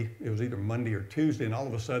property. It was either Monday or Tuesday, and all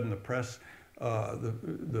of a sudden the press,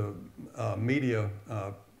 the media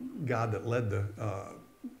guy that led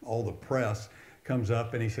all the press comes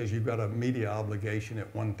up and he says, "You've got a media obligation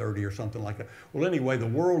at 1:30 or something like that." Well, anyway, the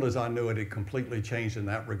world as I knew it had completely changed in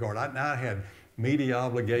that regard. I had media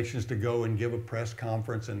obligations to go and give a press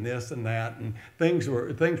conference and this and that, and things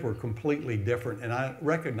were completely different, and I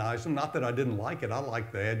recognized them. Not that I didn't like it. I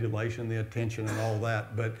liked the adulation, the attention, and all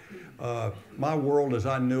that, but my world as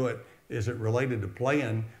I knew it, as it related to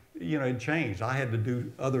playing, you know, it changed. I had to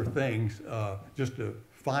do other things just to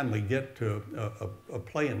finally get to a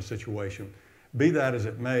playing situation. Be that as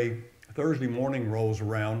it may, Thursday morning rolls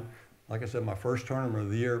around. Like I said, my first tournament of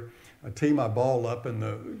the year. I tee my ball up, and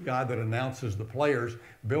the guy that announces the players,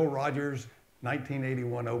 Bill Rogers,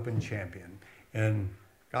 1981 Open champion. And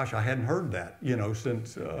gosh, I hadn't heard that, you know,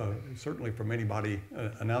 since certainly from anybody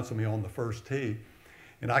announcing me on the first tee.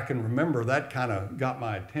 And I can remember that kind of got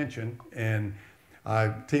my attention, and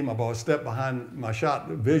I tee my ball, step behind my shot,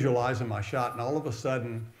 visualizing my shot, and all of a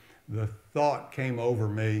sudden the thought came over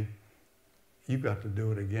me, you've got to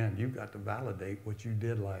do it again. You've got to validate what you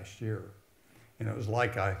did last year. And it was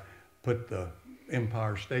like I put the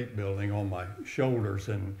Empire State Building on my shoulders,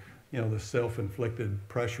 and you know, the self-inflicted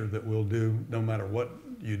pressure that we'll do no matter what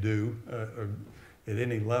you do at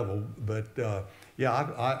any level. But yeah,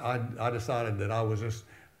 I decided that I was just,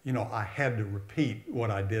 you know, I had to repeat what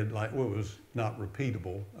I did. Like, well, it was not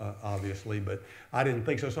repeatable, obviously, but I didn't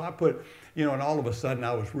think so. So I put, you know, and all of a sudden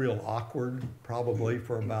I was real awkward, probably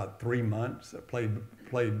for about 3 months. I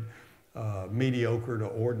played mediocre to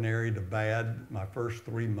ordinary to bad my first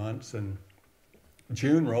 3 months, and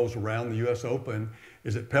June rolls around. The U.S. Open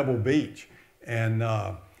is at Pebble Beach, and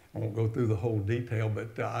I won't go through the whole detail,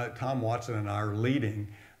 but Tom Watson and I are leading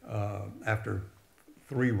after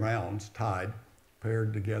 3 rounds, tied,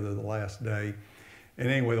 paired together the last day. And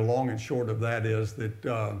anyway, the long and short of that is that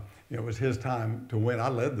you know, it was his time to win. I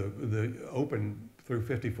led the Open through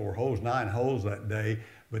 54 holes, 9 holes that day,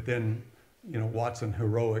 but then, you know, Watson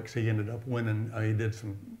heroics, he ended up winning. He did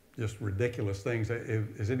some just ridiculous things.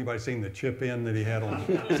 Has anybody seen the chip in that he had on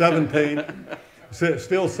 17?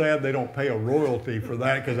 Still sad they don't pay a royalty for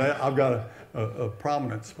that, because I've got a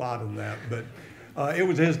prominent spot in that. But it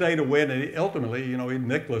was his day to win, and ultimately, you know,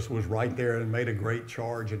 Nicklaus was right there and made a great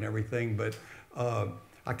charge and everything. But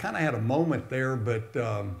I kind of had a moment there, but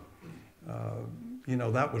you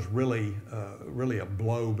know, that was really a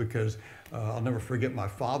blow, because I'll never forget, my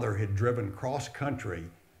father had driven cross country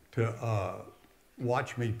to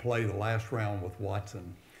watch me play the last round with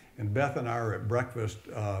Watson. And Beth and I are at breakfast,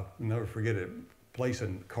 I'll never forget it, a place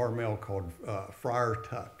in Carmel called Friar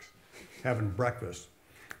Tuck's, having breakfast.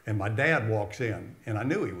 And my dad walks in, and I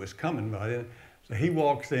knew he was coming, but I didn't. So he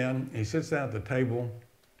walks in, he sits down at the table.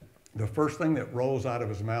 The first thing that rolls out of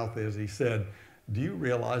his mouth is, he said, "Do you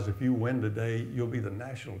realize if you win today, you'll be the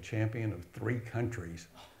national champion of 3 countries?"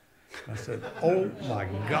 I said, "Oh my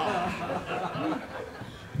gosh."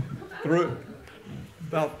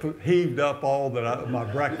 About heaved up all my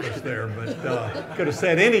breakfast there, but could have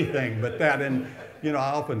said anything but that. And you know,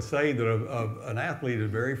 I often say that an athlete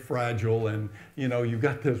is very fragile, and you know, you've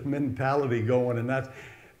got this mentality going, and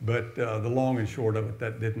But the long and short of it,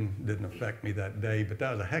 that didn't affect me that day. But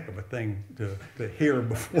that was a heck of a thing to hear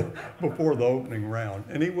before the opening round.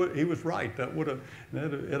 And he was right. It'd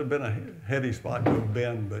have been a heady spot to have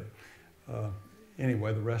been. But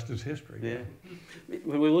anyway, the rest is history. Yeah.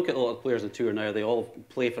 When we look at a lot of players on tour now, they all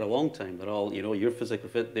play for a long time. They're all, you're physically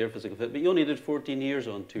fit, they're physically fit. But you only did 14 years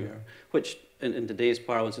on tour, which in today's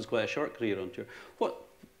parlance is quite a short career on tour.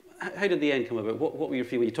 How did the end come about? What were your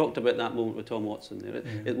feelings? You talked about that moment with Tom Watson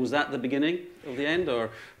there. Was that the beginning of the end,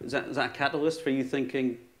 or is that a catalyst for you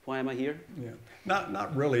thinking, why am I here? Yeah,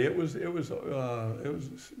 not really. It was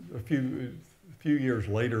a few years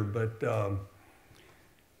later, but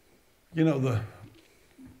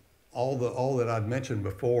all that I'd mentioned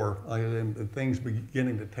before, and things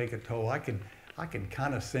beginning to take a toll. I could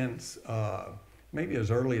kind of sense maybe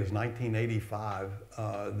as early as 1985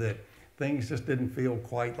 that things just didn't feel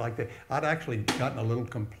quite like that. I'd actually gotten a little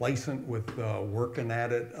complacent with working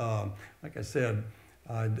at it. Like I said,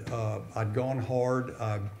 I'd gone hard.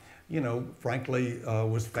 Frankly,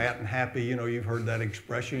 was fat and happy. You've heard that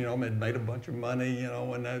expression. I'd made a bunch of money. And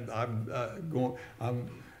I'm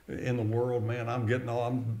in the world, man.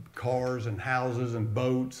 I'm cars and houses and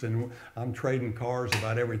boats, and I'm trading cars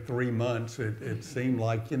about every 3 months. It seemed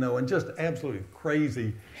like, and just absolutely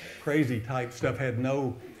crazy type stuff. Had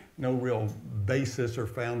no real basis or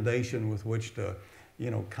foundation with which to,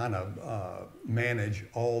 kind of manage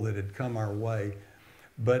all that had come our way.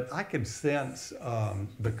 But I could sense,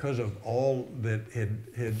 because of all that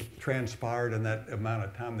had transpired in that amount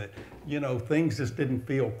of time, that, things just didn't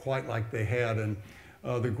feel quite like they had. And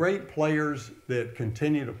the great players that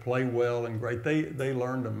continue to play well and great, they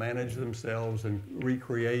learn to manage themselves and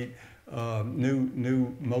recreate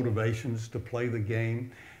new motivations to play the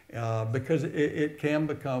game. Because it can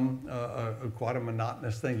become quite a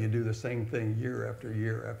monotonous thing. You do the same thing year after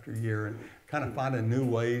year after year, and kind of finding new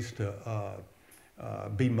ways to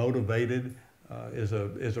be motivated is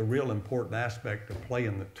a real important aspect of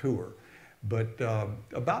playing the tour. But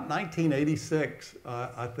about 1986,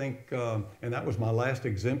 I think, and that was my last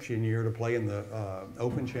exemption year to play in the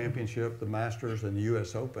Open Championship, the Masters, and the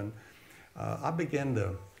U.S. Open, I began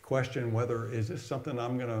to question whether, is this something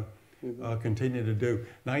I'm going to continue to do.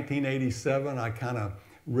 1987, I kind of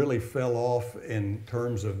really fell off in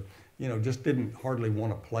terms of, just didn't hardly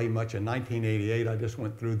want to play much. In 1988, I just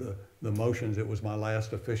went through the motions. It was my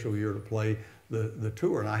last official year to play the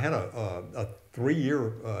tour, and I had a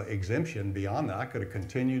 3-year exemption beyond that. I could have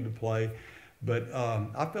continued to play, but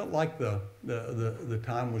I felt like the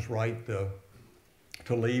time was right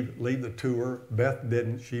to leave the tour. Beth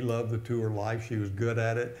didn't. She loved the tour life. She was good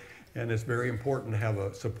at it. And it's very important to have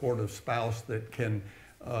a supportive spouse that can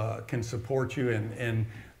support you and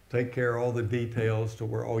take care of all the details to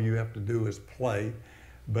where all you have to do is play.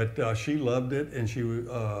 But she loved it, and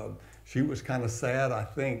she was kind of sad, I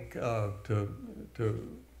think, for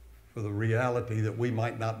the reality that we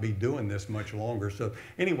might not be doing this much longer. So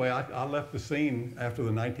anyway, I left the scene after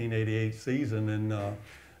the 1988 season, and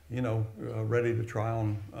ready to try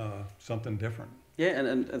on something different. Yeah,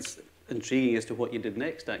 and it's intriguing as to what you did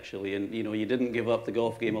next, actually. And you didn't give up the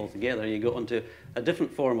golf game altogether. You got onto a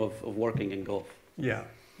different form of working in golf. Yeah.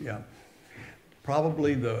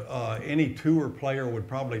 Probably any tour player would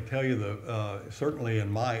probably tell you certainly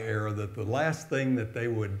in my era, that the last thing that they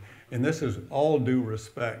would, and this is all due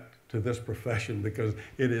respect to this profession, because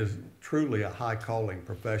it is truly a high calling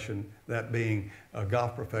profession, that being a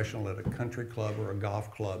golf professional at a country club or a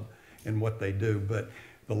golf club and what they do. But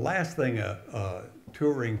the last thing a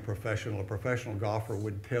touring professional, a professional golfer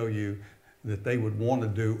would tell you that they would want to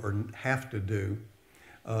do or have to do,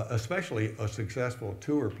 especially a successful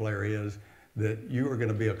tour player, is that you are going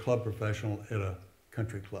to be a club professional at a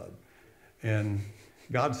country club. And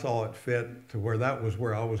God saw it fit to where that was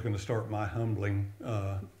where I was going to start my humbling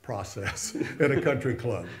process at a country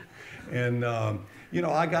club. And,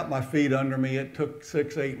 I got my feet under me. It took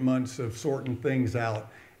 6-8 months of sorting things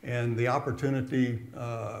out. And the opportunity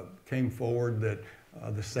came forward that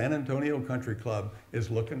the San Antonio Country Club is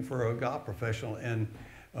looking for a golf professional. And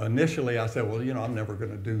initially I said, well, I'm never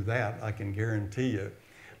going to do that, I can guarantee you.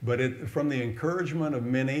 But from the encouragement of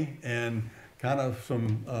many and kind of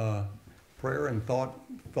some prayer and thought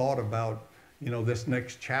about, this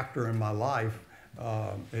next chapter in my life,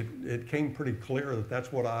 it came pretty clear that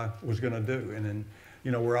that's what I was going to do. And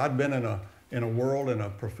then, where I'd been in a world, in a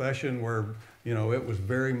profession where, it was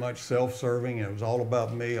very much self-serving. It was all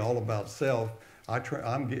about me, all about self.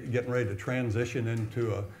 I'm getting ready to transition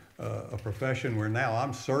into a profession where now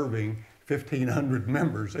I'm serving 1,500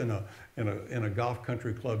 members in a golf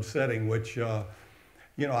country club setting, which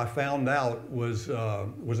I found out was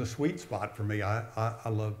a sweet spot for me. I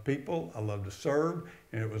love people, I love to serve,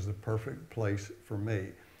 and it was the perfect place for me.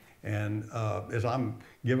 And as I'm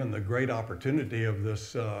given the great opportunity of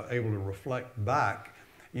this, able to reflect back,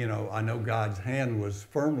 I know God's hand was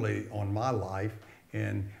firmly on my life,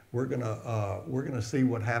 and we're gonna see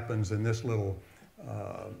what happens in this little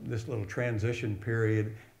transition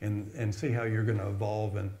period, and see how you're gonna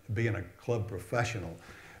evolve and being a club professional.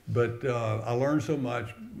 But I learned so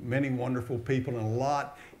much, many wonderful people, and a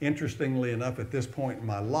lot, interestingly enough, at this point in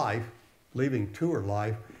my life, leaving tour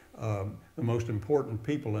life, the most important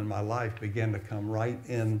people in my life began to come right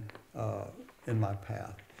in my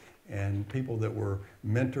path. And people that were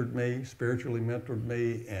mentored me, spiritually mentored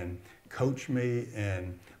me, and coached me,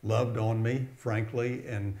 and loved on me, frankly,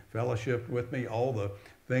 and fellowshiped with me, all the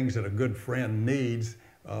things that a good friend needs,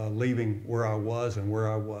 leaving where I was and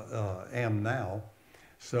where I am now.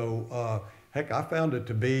 So, heck, I found it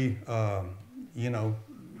to be, a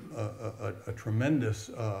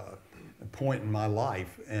tremendous point in my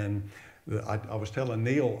life. And I was telling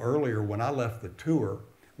Neil earlier, when I left the tour,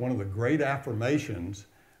 one of the great affirmations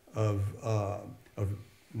of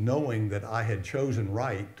knowing that I had chosen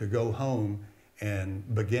right to go home and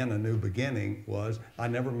begin a new beginning was I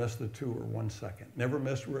never missed the tour 1 second, never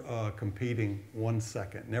missed competing 1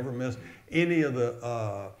 second, never missed any of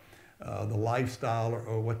the lifestyle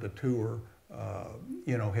or what the tour,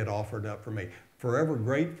 had offered up for me. Forever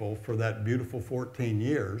grateful for that beautiful 14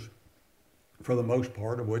 years, for the most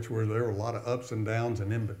part of which there were a lot of ups and downs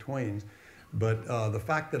and in-betweens. But the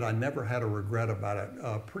fact that I never had a regret about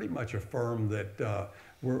it pretty much affirmed that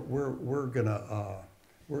we're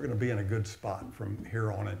gonna be in a good spot from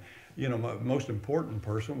here on. And my most important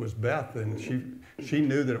person was Beth, and she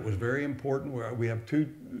knew that it was very important. We have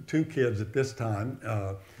two kids at this time.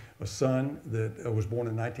 A son that was born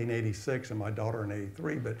in 1986 and my daughter in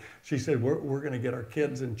 83. But she said, we're going to get our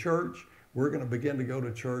kids in church. We're going to begin to go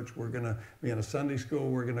to church. We're going to be in a Sunday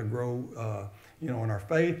school. We're going to grow, in our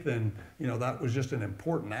faith. And, that was just an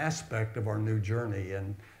important aspect of our new journey.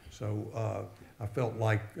 And so I felt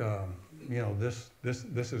like, this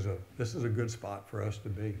is a good spot for us to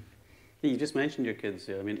be. You just mentioned your kids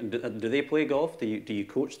there. I mean, do they play golf? Do you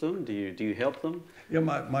coach them? Do you help them? Yeah,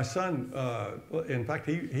 my son, in fact,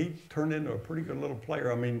 he turned into a pretty good little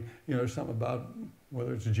player. I mean, something about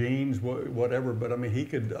whether it's genes, whatever, but I mean, he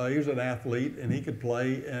was an athlete and he could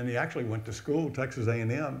play, and he actually went to school, Texas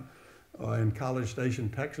A&M, in College Station,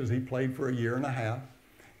 Texas. He played for 1.5 years,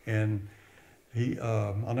 and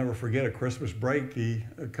I'll never forget a Christmas break. He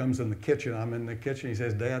comes in the kitchen. I'm in the kitchen. He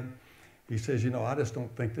says, Dad, he says, I just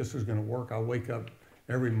don't think this is going to work. I wake up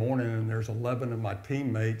every morning and there's 11 of my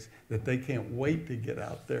teammates that they can't wait to get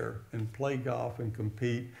out there and play golf and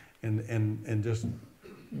compete and just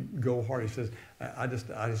go hard. He says, I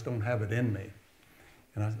just don't have it in me.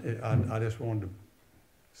 And I just wanted to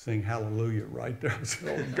sing hallelujah right there. I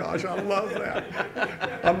said, oh gosh, I love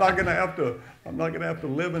that. I'm not gonna have to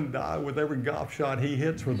live and die with every golf shot he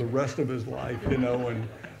hits for the rest of his life, and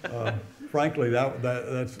frankly,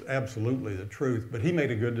 that's absolutely the truth. But he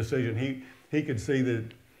made a good decision. He could see that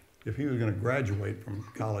if he was going to graduate from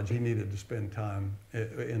college, he needed to spend time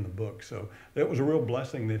in the book. So that was a real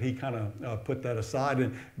blessing that he kind of put that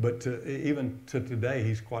aside. But even to today,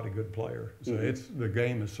 he's quite a good player. So the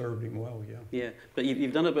game has served him well. Yeah. Yeah, but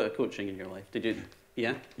you've done a bit of coaching in your life, did you?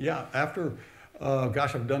 Yeah. Yeah. After.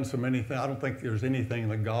 Gosh, I've done so many things. I don't think there's anything in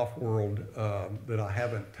the golf world that I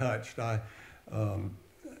haven't touched.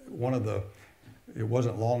 It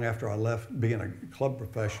wasn't long after I left being a club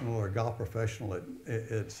professional or a golf professional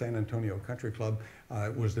at San Antonio Country Club, I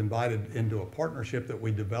was invited into a partnership that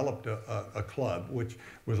we developed a club, which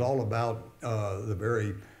was all about the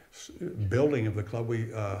very building of the club.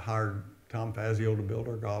 We hired Tom Fazio to build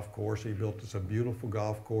our golf course. He built us a beautiful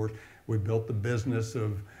golf course. We built the business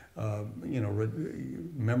of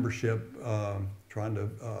membership, trying to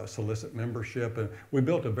solicit membership. And we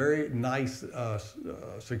built a very nice,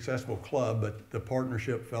 successful club, but the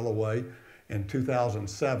partnership fell away. In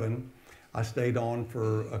 2007, I stayed on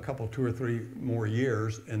for a couple, 2 or 3 more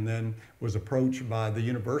years, and then was approached by the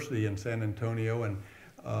university in San Antonio and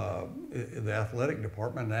the athletic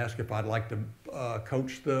department, and asked if I'd like to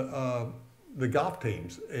coach the golf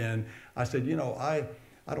teams. And I said,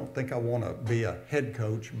 I don't think I want to be a head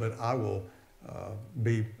coach, but I will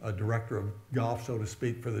be a director of golf, so to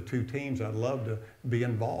speak, for the 2 teams. I'd love to be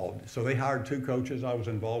involved. So they hired 2 coaches. I was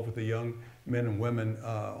involved with the young men and women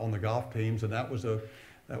on the golf teams, and that was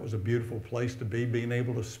a beautiful place to be, being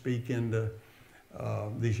able to speak into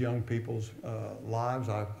these young people's lives.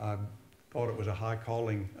 I thought it was a high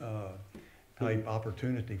calling type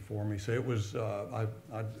opportunity for me. So it was, I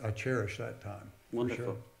cherish that time. Wonderful.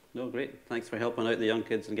 Sure. No, great. Thanks for helping out the young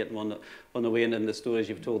kids and getting them on the way, and the stories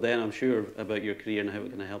you've told them, I'm sure, about your career and how it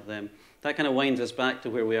can help them. That kind of winds us back to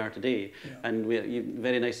where we are today. Yeah. And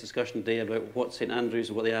very nice discussion today about what St Andrews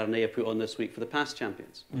and what the RNA have put on this week for the past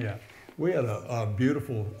champions. Yeah. We had a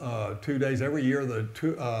beautiful 2 days. Every year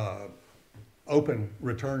the Open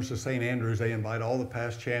returns to St Andrews. They invite all the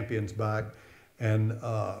past champions back, and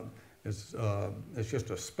it's just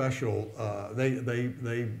a special.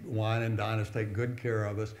 They wine and dine us, take good care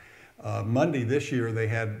of us. Monday this year they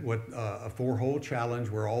had a 4-hole challenge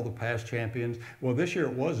where all the past champions. Well, this year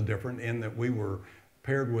it was different in that we were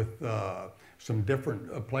paired with some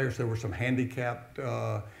different players. There were some handicapped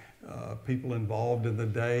people involved in the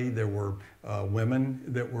day. There were women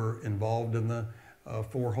that were involved in the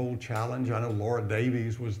 4-hole challenge. I know Laura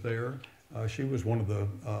Davies was there. She was one of the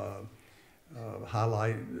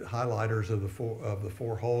highlighters of the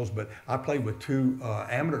four holes. But I played with 2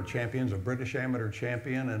 amateur champions, a British amateur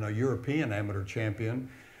champion and a European amateur champion.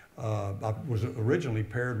 I was originally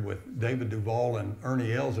paired with David Duval and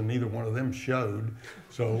Ernie Els, and neither one of them showed.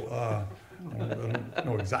 So I don't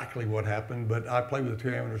know exactly what happened, but I played with the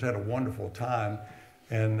 2 amateurs, had a wonderful time.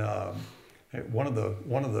 And one of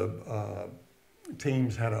the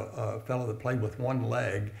teams had a fellow that played with 1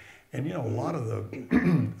 leg. And you know, a lot of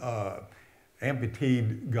the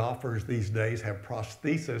amputee golfers these days have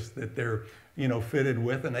prosthesis that they're, you know, fitted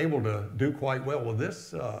with and able to do quite well. Well,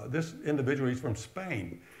 this individual, he's from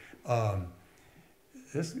Spain.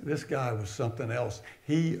 This guy was something else.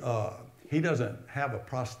 He doesn't have a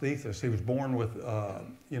prosthesis. He was born with,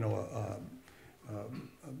 you know,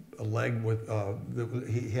 a leg with,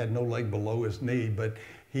 he had no leg below his knee, but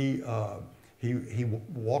he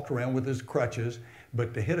walked around with his crutches.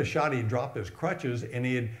 But to hit a shot, he dropped his crutches, and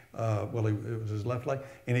he had, it was his left leg,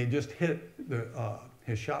 and he just hit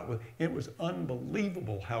his shot with. It was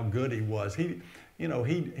unbelievable how good he was. He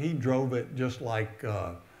drove it just like,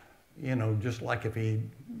 just like if he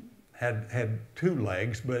had 2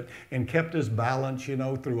 legs, and kept his balance, you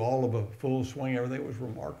know, through all of a full swing. Everything was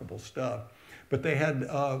remarkable stuff. But they had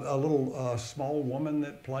a little small woman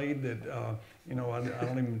that played that, I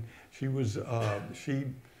don't even. She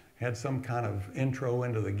had some kind of intro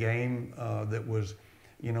into the game that was,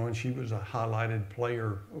 and she was a highlighted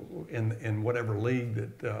player in whatever league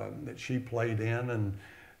that she played in, and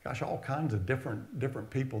gosh, all kinds of different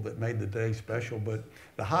people that made the day special. But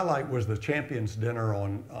the highlight was the champions dinner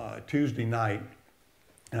on Tuesday night,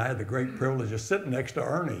 and I had the great privilege of sitting next to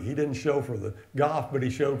Ernie. He didn't show for the golf, but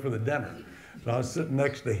he showed for the dinner. So I was sitting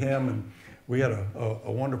next to him, and we had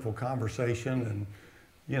a wonderful conversation, and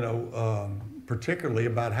particularly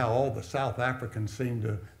about how all the South Africans seem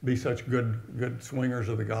to be such good swingers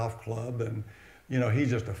of the golf club. And, he's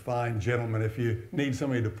just a fine gentleman. If you need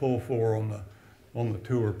somebody to pull for on the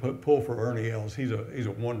tour, pull for Ernie Els. He's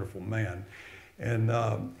a wonderful man. And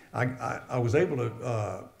I was able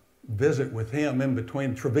to visit with him in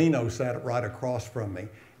between. Trevino sat right across from me.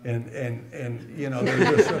 And there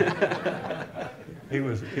was just he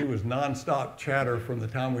was nonstop chatter from the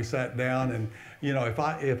time we sat down. And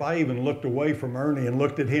if I even looked away from Ernie and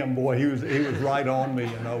looked at him, boy, he was right on me,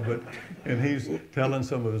 and he's telling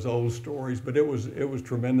some of his old stories. But it was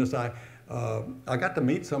tremendous. I got to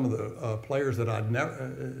meet some of the players that I'd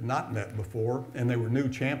not met before, and they were new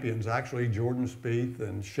champions actually. Jordan Spieth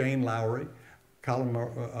and Shane Lowry, Colin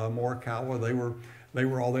Morikawa. They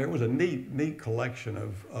were all there. It was a neat collection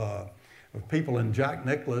of people. And Jack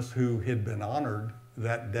Nicklaus, who had been honored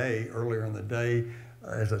that day, earlier in the day,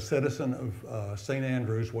 as a citizen of St.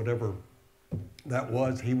 Andrews, whatever that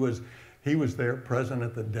was, he was there present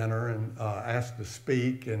at the dinner and asked to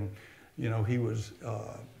speak. And he was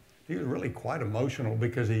really quite emotional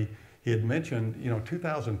because he had mentioned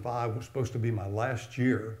 2005 was supposed to be my last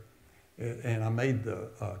year, and I made the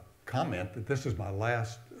comment that this is my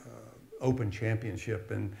last Open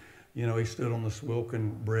championship. And he stood on the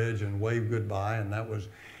Swilken Bridge and waved goodbye,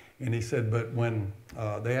 and he said, but when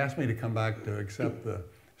they asked me to come back to accept the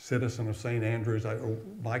Citizen of St. Andrews,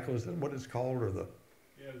 Michael, is that what it's called, or the?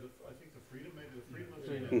 Yeah, I think the Freedom of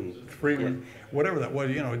St. Andrews. Freedom, whatever that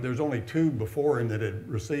was. There's only 2 before him that had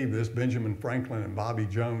received this, Benjamin Franklin and Bobby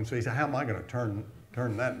Jones. So he said, how am I going to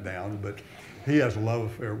turn that down? But he has a love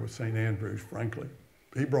affair with St. Andrews, frankly.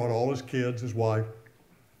 He brought all his kids, his wife,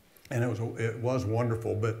 and it was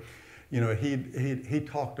wonderful. But he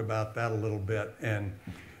talked about that a little bit, and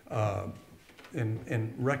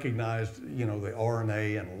recognized the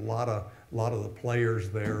RNA and a lot of the players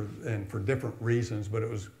there, and for different reasons. But it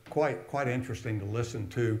was quite interesting to listen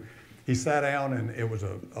to. He sat down, and it was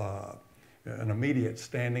an immediate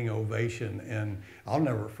standing ovation. And I'll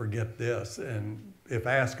never forget this. And if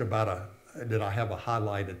asked about did I have a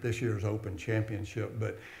highlight at this year's Open Championship,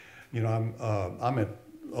 but you know, I'm at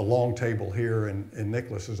a long table here, and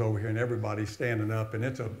Nicholas is over here, and everybody's standing up, and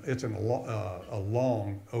it's a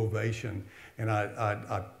long ovation. And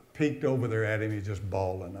I peeked over there at him, he's just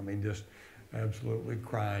bawling. I mean, just absolutely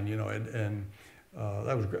crying, you know, and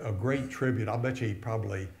that was a great tribute. I bet you he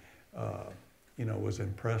probably, you know, was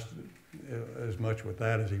impressed as much with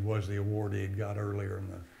that as he was the award he had got earlier in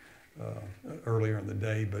the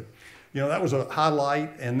day. But, you know, that was a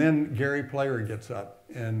highlight. And then Gary Player gets up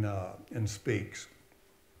and speaks.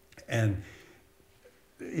 And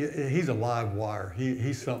he's a live wire.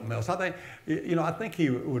 He's something else. I think, you know, I think he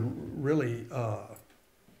would really, I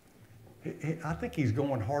think he's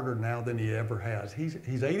going harder now than he ever has.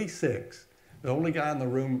 He's 86. The only guy in the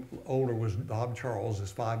room older was Bob Charles,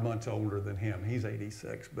 is 5 months older than him. He's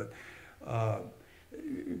 86. But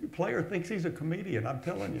Player thinks he's a comedian. I'm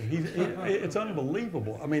telling you, it's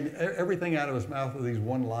unbelievable. I mean, everything out of his mouth are these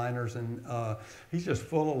one-liners, and he's just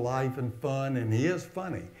full of life and fun, and he is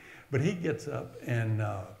funny. But he gets up and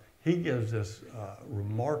he gives this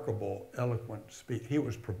remarkable, eloquent speech. He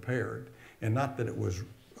was prepared, and not that it was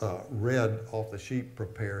read off the sheet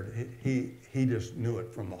prepared. He just knew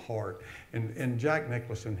it from the heart. And Jack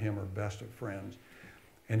Nicklaus and him are best of friends.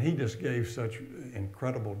 And he just gave such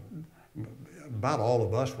incredible, about all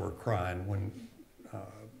of us were crying when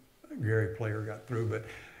Gary Player got through. But,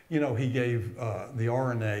 you know, he gave the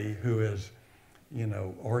RNA, who is, you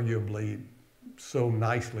know, arguably so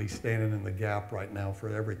nicely standing in the gap right now for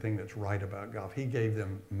everything that's right about golf. He gave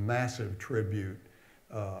them massive tribute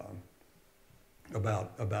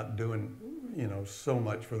about doing, you know, so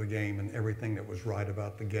much for the game and everything that was right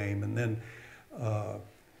about the game. And then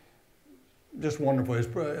just wonderful.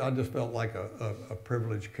 I just felt like a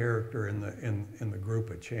privileged character in the group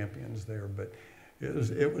of champions there. But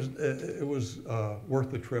it was worth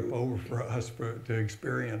the trip over for us to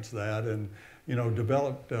experience that, and you know,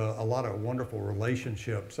 developed a lot of wonderful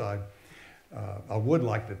relationships. I would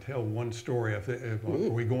like to tell one story. Are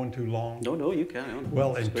we going too long? No, you can.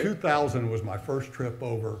 Well, in 2000 was my first trip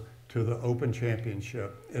over to the Open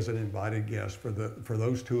Championship as an invited guest for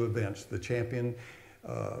those two events, the Champions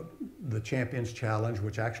Challenge,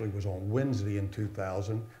 which actually was on Wednesday in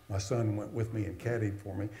 2000. My son went with me and caddied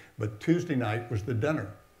for me. But Tuesday night was the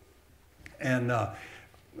dinner. And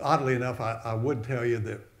oddly enough, I would tell you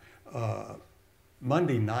that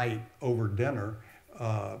Monday night over dinner,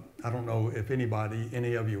 I don't know if any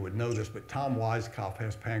of you would know this, but Tom Weiskopf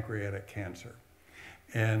has pancreatic cancer.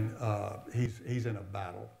 And he's in a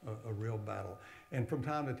battle, a real battle. And from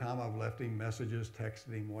time to time, I've left him messages,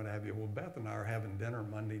 texted him, what have you. Well, Beth and I are having dinner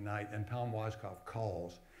Monday night, and Tom Weiskopf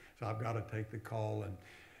calls. So I've got to take the call. And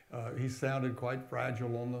he sounded quite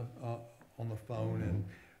fragile on the phone. And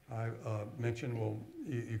I mentioned, well,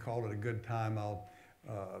 you called it a good time.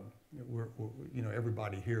 You know,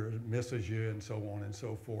 everybody here misses you and so on and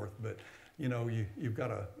so forth. But, you know, you've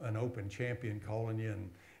got an Open champion calling you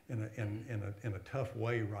in a tough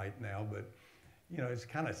way right now. But, you know, it's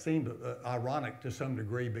kind of seemed ironic to some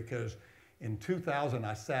degree, because in 2000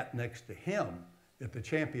 I sat next to him at the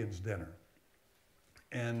Champions Dinner.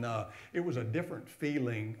 And it was a different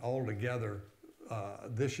feeling altogether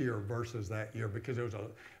this year versus that year, because there was a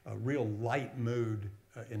real light mood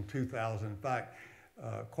in 2000. In fact,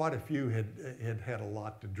 quite a few had a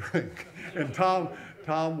lot to drink, and Tom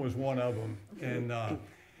was one of them. And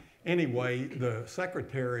anyway, the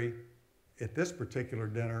secretary at this particular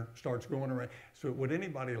dinner starts going around. So would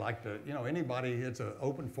anybody like to, you know, it's an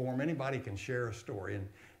open forum, anybody can share a story.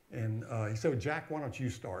 And he said, Jack, why don't you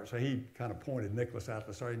start? So he kind of pointed Nicholas out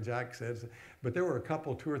to start, and Jack says, but there were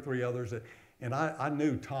two or three others and I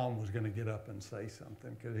knew Tom was going to get up and say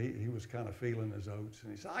something, because he was kind of feeling his oats.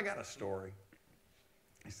 And he said, I got a story.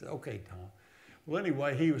 He said, okay, Tom. Well,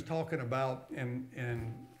 anyway, he was talking about,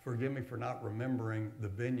 and forgive me for not remembering the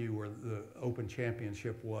venue where the Open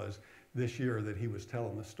Championship was this year that he was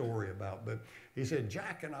telling the story about. But he said,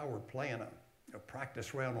 Jack and I were playing a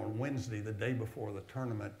practice round on Wednesday, the day before the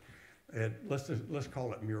tournament, at, let's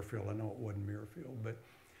call it Muirfield. I know it wasn't Muirfield, but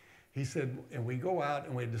he said, and we go out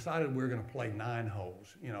and we decided we were going to play 9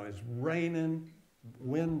 holes. You know, it's raining,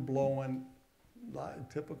 wind blowing,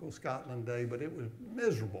 typical Scotland day, but it was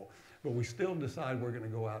miserable. But we still decided we're going to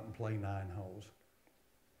go out and play 9 holes.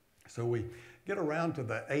 So we get around to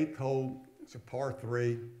the 8th hole. It's a par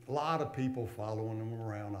 3. A lot of people following them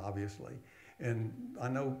around, obviously. And I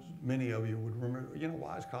know many of you would remember, you know,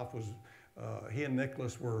 Weiskopf was, he and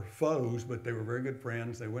Nicholas were foes, but they were very good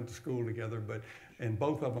friends. They went to school together, and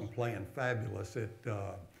both of them playing fabulous at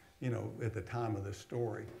at the time of this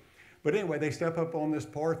story. But anyway, they step up on this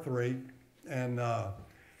par 3, and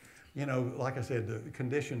like I said, the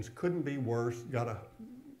conditions couldn't be worse. Got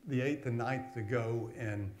the 8th and 9th to go,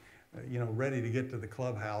 and ready to get to the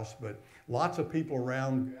clubhouse. But lots of people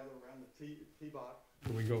around. Gather around the tee box.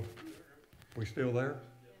 Do we go? We still there?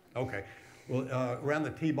 Yeah. Okay. Well, around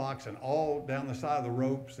the tee box and all down the side of the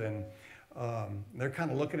ropes, and they're kind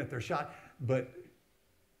of looking at their shot. But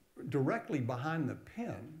directly behind the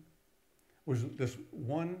pin was this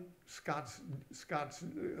one Scotsman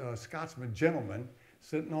gentleman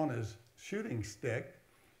sitting on his shooting stick,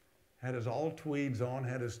 had his all tweeds on,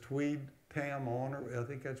 had his tweed tam on, or I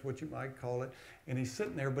think that's what you might call it, and he's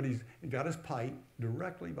sitting there, but he's got his pipe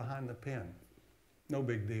directly behind the pin. No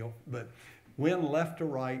big deal, but wind left to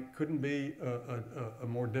right couldn't be a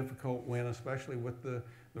more difficult wind, especially with the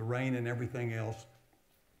rain and everything else.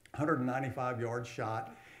 195-yard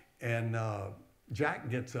shot, and Jack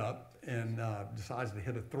gets up and decides to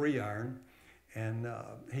hit a 3-iron, and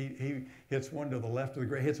he hits one to the left of the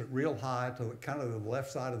green, hits it real high to kind of the left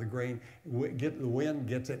side of the green. The wind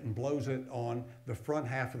gets it and blows it on the front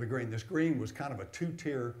half of the green. This green was kind of a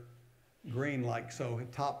 2-tier green, like so,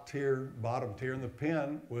 top tier, bottom tier, and the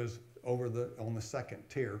pin was over on the second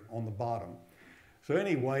tier on the bottom. So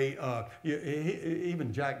anyway,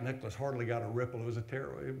 even Jack Nicklaus hardly got a ripple.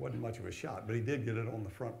 It wasn't much of a shot, but he did get it on the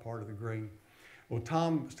front part of the green. Well,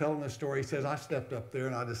 Tom's telling this story. He says, I stepped up there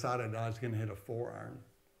and I decided I was going to hit a 4-iron.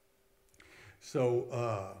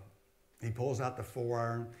 So he pulls out the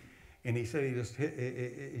 4-iron, and he said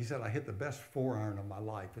he said, I hit the best 4-iron of my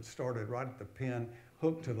life. It started right at the pin,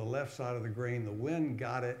 hooked to the left side of the green. The wind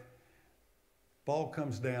got it. Ball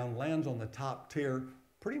comes down, lands on the top tier,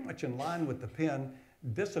 pretty much in line with the pin,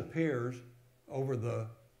 disappears over the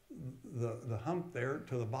hump there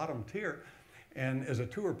to the bottom tier. And as a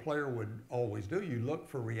tour player would always do, you look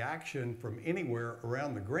for reaction from anywhere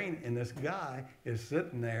around the green, and this guy is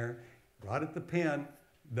sitting there right at the pin,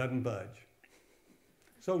 doesn't budge.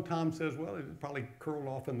 So Tom says, well, it probably curled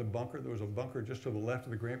off in the bunker. There was a bunker just to the left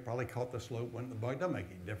of the green, probably caught the slope, went in the bunker. Doesn't make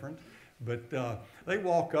any difference. But they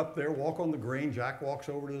walk up there, walk on the green. Jack walks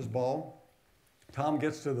over to his ball. Tom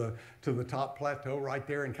gets to the top plateau right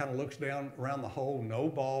there and kind of looks down around the hole, no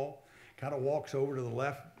ball. Kind of walks over to the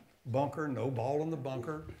left bunker, no ball in the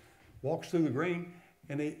bunker. Walks through the green,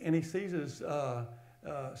 and he sees this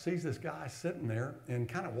guy sitting there, and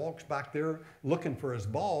kind of walks back there looking for his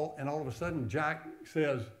ball. And all of a sudden, Jack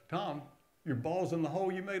says, "Tom, your ball's in the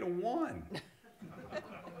hole. You made a 1."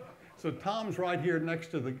 So Tom's right here next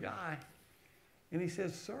to the guy, and he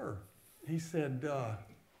says, "Sir," he said,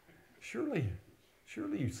 surely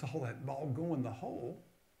you saw that ball go in the hole."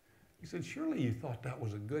 He said, "Surely you thought that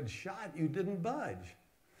was a good shot. You didn't budge."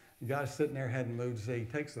 The guy's sitting there, hadn't moved. So he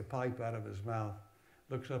takes the pipe out of his mouth,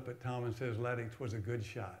 looks up at Tom and says, "Laddie, 'twas a good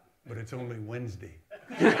shot, but it's only Wednesday."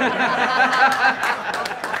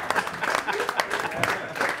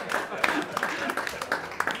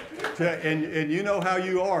 And you know how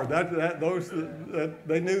you are.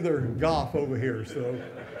 They knew their golf over here, so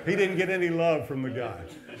he didn't get any love from the guy.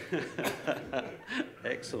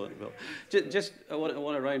 Excellent, Bill. Just I want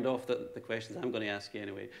to round off the questions I'm going to ask you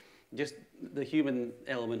anyway. Just the human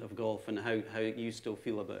element of golf and how you still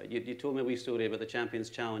feel about it. You told me a wee story about the Champions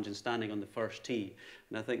Challenge and standing on the first tee,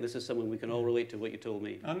 and I think this is something we can all relate to what you told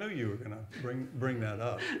me. I knew you were going to bring that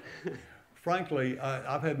up. Frankly,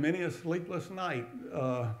 I've had many a sleepless night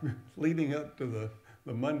leading up to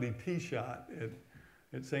the Monday tee shot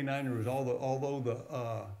at St. Andrews. Although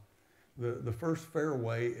the first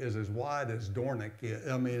fairway is as wide as Dornoch,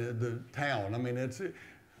 the town. I mean, it's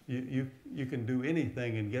you can do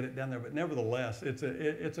anything and get it down there, but nevertheless, it's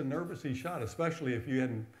a nervous-y shot, especially if you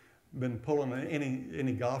hadn't been pulling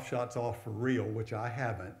any golf shots off for real, which I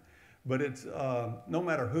haven't. But it's no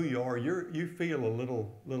matter who you are, you feel a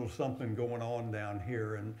little something going on down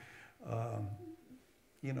here, and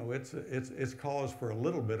it's cause for a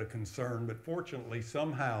little bit of concern. But fortunately,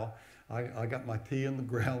 somehow I got my tee in the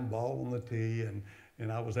ground, ball on the tee,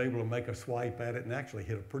 and I was able to make a swipe at it and actually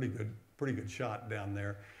hit a pretty good shot down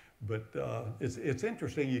there. But it's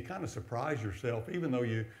interesting. You kind of surprise yourself, even though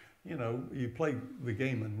you play the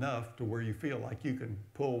game enough to where you feel like you can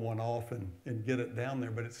pull one off and get it down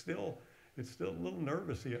there, but it's still a little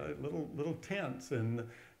nervous, a little tense, and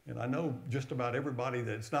I know just about everybody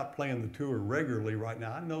that's not playing the tour regularly right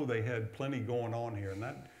now, I know they had plenty going on here, and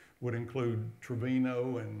that would include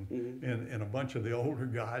Trevino and a bunch of the older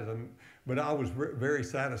guys. But I was very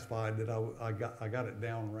satisfied that I got it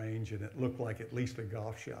downrange and it looked like at least a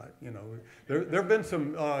golf shot. You know, there have been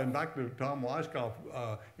some. And back to Tom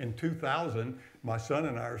Weiskopf in 2000, my son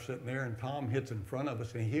and I are sitting there, and Tom hits in front of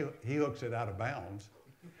us, and he hooks it out of bounds.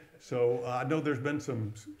 So I know there's been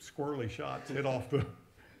some squirrely shots hit off the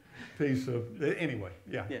piece of, anyway,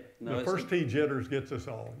 yeah. No, the first tee jitters gets us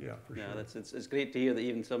all, yeah, for sure. It's great to hear that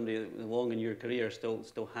even somebody long in your career still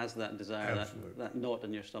has that desire, that knot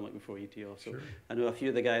in your stomach before you tee off. So sure. I know a few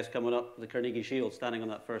of the guys coming up the Carnegie Shield, standing on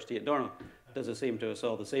that first tee at Dornoch, does the same to us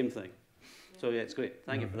all, the same thing. So yeah, it's great.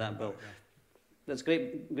 Thank you for that, Bill. That's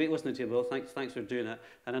great listening to you, Bill. Thanks for doing that.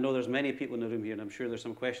 And I know there's many people in the room here, and I'm sure there's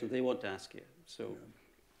some questions they want to ask you. So,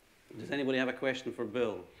 does anybody have a question for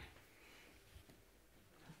Bill?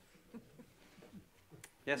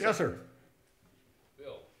 Yes, sir.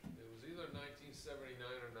 Bill, it was either 1979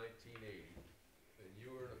 or 1980, and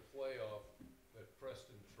you were in a playoff at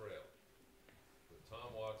Preston Trail with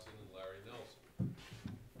Tom Watson and Larry Nelson.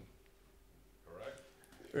 Correct?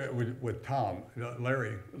 With Tom,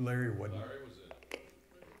 Larry wasn't. Larry was in it,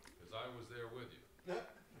 because I was there with you.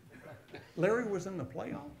 Larry was in the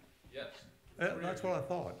playoff? Yes. That's what I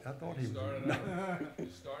thought. I thought he was. You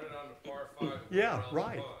started on the par 5. Yeah,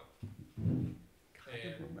 right. I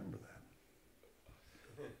And don't remember that.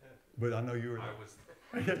 But I know you were there. I was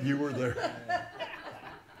there. You were there.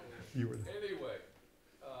 You were there. Anyway,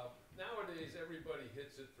 nowadays everybody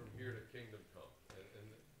hits it from here to Kingdom Come, and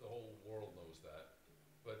the whole world knows that.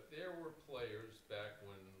 But there were players back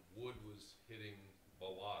when Wood was hitting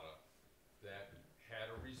Bellata that had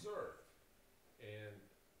a reserve. And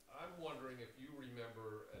I'm wondering if you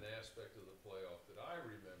remember an aspect of the playoff that I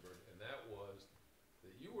remembered, and that was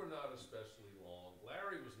that you were not especially long,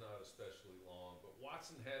 Larry was not especially long, but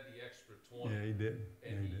Watson had the extra 20. Yeah, he did.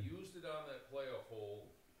 And he he did. used it on that playoff hole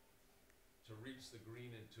to reach the green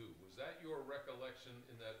in 2. Was that your recollection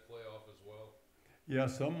in that playoff as well? Yeah,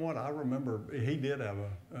 somewhat. I remember he did have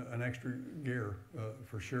an extra gear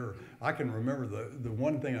for sure. I can remember the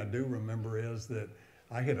one thing I do remember is that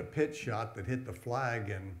I hit a pitch shot that hit the flag,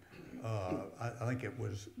 and I think it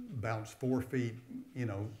was bounced 4 feet, you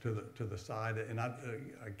know, to the side. And I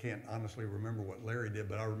can't honestly remember what Larry did,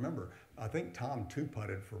 but I remember I think Tom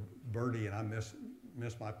 2-putted for birdie, and I missed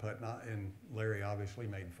my putt, and Larry obviously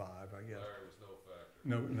made 5, I guess. Larry was no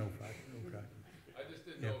factor. No factor. Okay. I just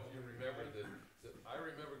didn't know if you remember that. I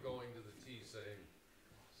remember going to the tee saying,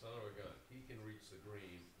 "Son of a gun, he can reach the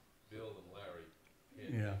green. Bill and Larry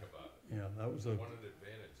can't think about it." Yeah, that was what an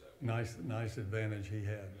advantage that was. nice advantage he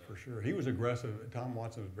had for sure. He was aggressive. Tom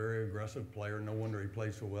Watson was a very aggressive player. No wonder he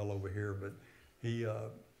played so well over here. But he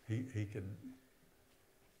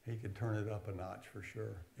could turn it up a notch for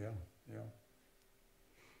sure. Yeah.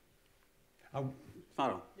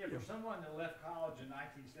 Farrell. Yeah, for someone that left college in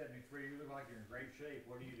 1973, you look like you're in great shape.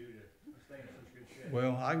 What do you do to stay in such good shape?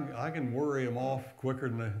 Well, I can worry them off quicker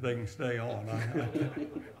than they can stay on.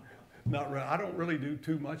 I don't really do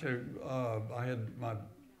too much. I had my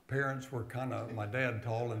parents were my dad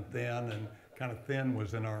tall and thin, and kind of thin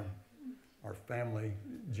was in our family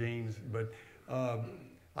genes. But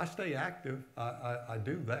I stay active. I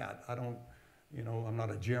do that. I don't, I'm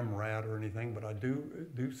not a gym rat or anything, but I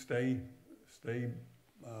do stay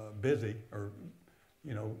busy, or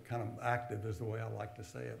kind of active is the way I like to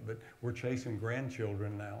say it. But we're chasing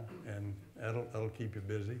grandchildren now, and that'll keep you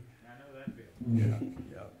busy. I know that feeling.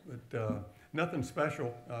 Yeah. But nothing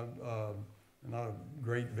special. I'm not a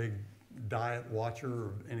great big diet watcher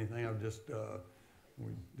or anything. I've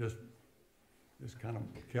we just kind of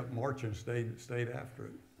kept marching, stayed after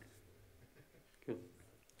it. Cool.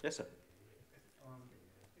 Yes, sir.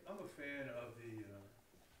 I'm a fan of the.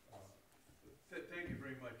 Thank you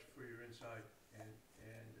very much for your insight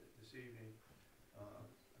and this evening.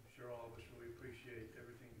 I'm sure all of us really appreciate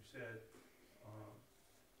everything you said.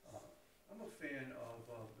 I'm a fan of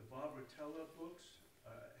the Bob Rotella books.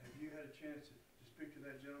 Have you had a chance to speak to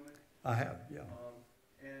that gentleman? I have, yeah.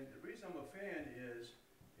 And the reason I'm a fan is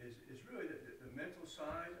really the mental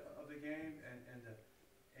side of the game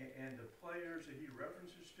and the players that he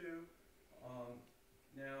references to.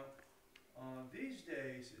 Now, these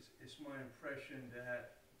days, it's my impression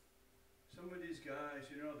that some of these guys,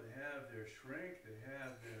 they have their shrink, they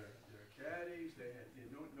have their caddies, they have,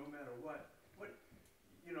 no matter what.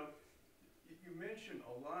 You mentioned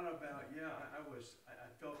a lot about, I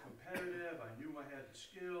felt competitive, I knew I had the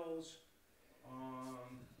skills.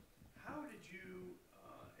 How did you,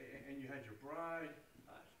 and you had your bride,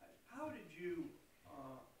 how did you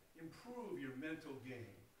improve your mental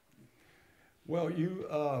game? Well,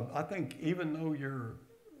 I think even though you're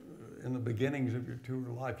in the beginnings of your tour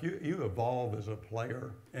life, you evolve as a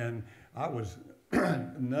player, and I was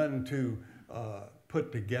none too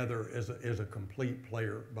put together as a complete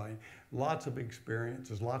player by lots of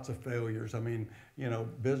experiences, lots of failures. I mean, you know,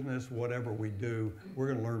 business, whatever we do, we're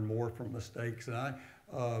going to learn more from mistakes. And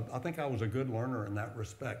I think I was a good learner in that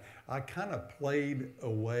respect. I kind of played a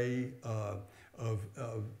way of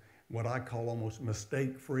what I call almost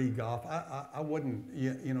mistake-free golf. I wouldn't,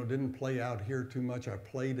 you know, didn't play out here too much. I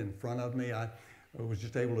played in front of me. I was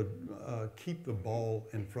just able to keep the ball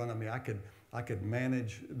in front of me. I could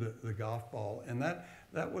manage the golf ball, and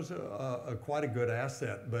that was quite a good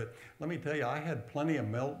asset. But let me tell you, I had plenty of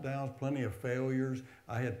meltdowns, plenty of failures.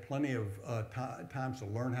 I had plenty of times to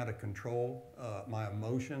learn how to control my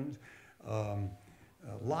emotions.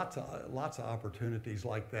 Lots of opportunities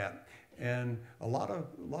like that, and a lot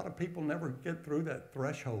of people never get through that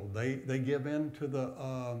threshold. They give in to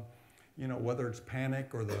the you know, whether it's panic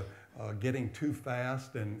or the getting too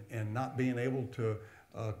fast and not being able to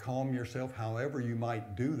calm yourself, however you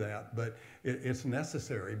might do that, but it's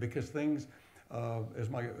necessary because things, as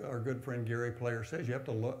our good friend Gary Player says, you have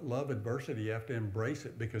to love adversity. You have to embrace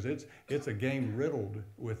it because it's a game riddled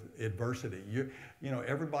with adversity. You know,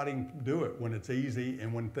 everybody can do it when it's easy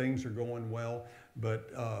and when things are going well,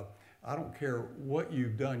 but I don't care what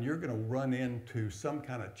you've done, you're going to run into some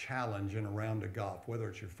kind of challenge in a round of golf, whether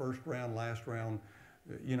it's your first round, last round,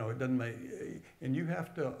 you know, it doesn't make, and you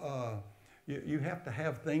have to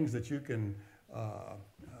have things that you can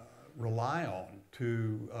rely on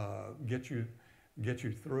to get you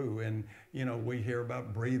through. And you know, we hear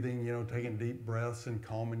about breathing, you know, taking deep breaths and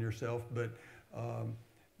calming yourself, but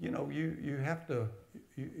you know, you have to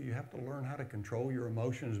learn how to control your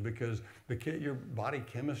emotions because your body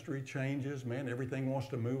chemistry changes. Man, everything wants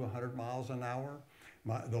to move 100 miles an hour.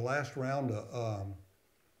 The last round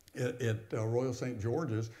at Royal St.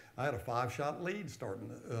 George's, I had a 5-shot lead starting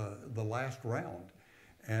the last round,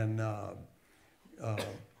 and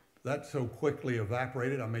that so quickly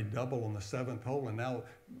evaporated. I made double on the 7th hole, and now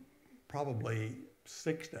probably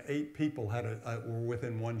 6 to 8 people were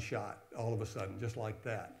within 1 shot all of a sudden, just like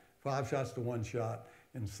that. 5 shots to 1 shot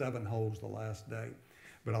in 7 holes the last day.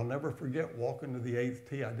 But I'll never forget walking to the 8th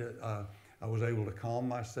tee. I was able to calm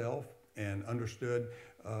myself and understood,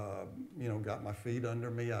 you know, got my feet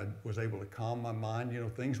under me. I was able to calm my mind. You know,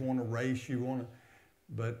 things want to race,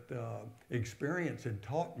 but experience had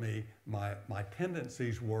taught me my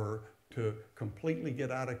tendencies were to completely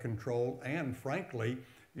get out of control, and frankly,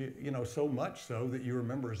 you know, so much so that you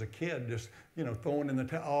remember as a kid just, you know, throwing in the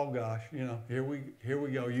towel. Oh gosh, you know, here we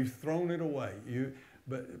go. You've thrown it away.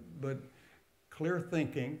 But clear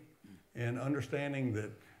thinking and understanding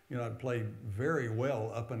that, you know, I'd played very well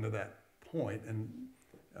up until that point and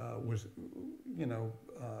was, you know,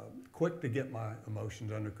 quick to get my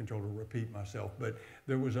emotions under control, to repeat myself. But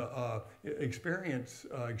there was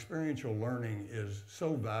experiential learning is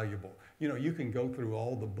so valuable. You know, you can go through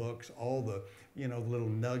all the books, all the, you know, little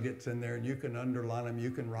nuggets in there, and you can underline them,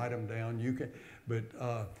 you can write them down, but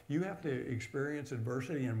you have to experience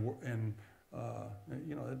adversity, and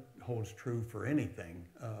you know, it holds true for anything.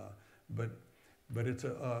 But it's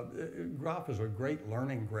golf is a great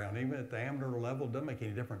learning ground. Even at the amateur level, it doesn't make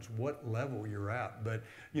any difference what level you're at. But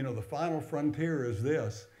you know, the final frontier is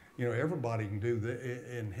this. You know, everybody can do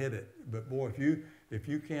and hit it. But boy, if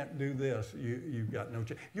you can't do this, you've got no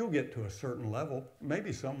chance. You'll get to a certain level,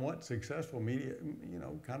 maybe somewhat successful, you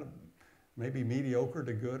know, kind of maybe mediocre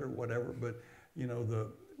to good or whatever. But you know,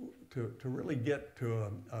 to really get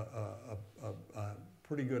to a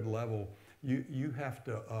pretty good level, you have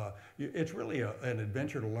to, it's really an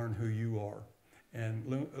adventure to learn who you are, and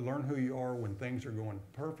learn who you are when things are going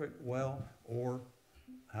perfect, well, or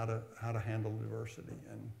how to handle adversity.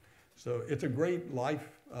 And so it's a great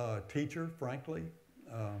life teacher, frankly.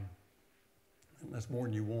 That's more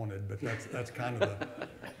than you wanted, but that's kind of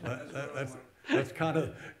that's kind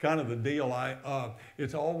of the deal.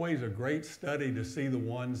 It's always a great study to see the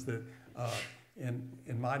ones that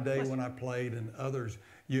in my day when I played, and others,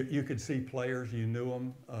 you could see players, you knew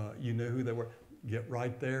them, you knew who they were. Get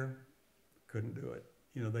right there, couldn't do it.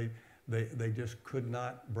 You know, they just could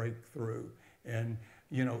not break through. And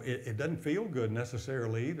you know, it doesn't feel good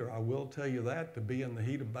necessarily either. I will tell you that, to be in the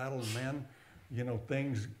heat of battle, and man, you know,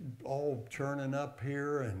 things all churning up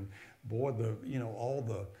here, and boy, all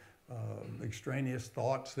the extraneous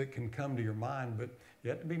thoughts that can come to your mind. But you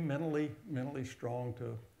have to be mentally strong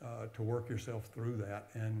to work yourself through that.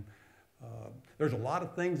 And there's a lot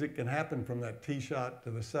of things that can happen from that tee shot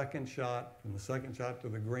to the second shot, from the second shot to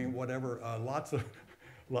the green, whatever.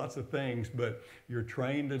 Lots of things, but you're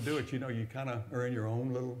trained to do it. You know, you kind of are in your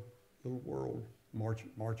own little world.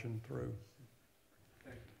 marching through.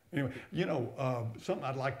 Anyway, you know, something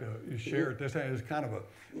I'd like to share at this time is kind of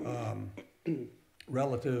a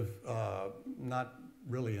relative, not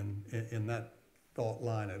really in that thought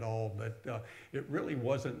line at all, but it really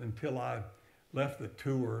wasn't until I left the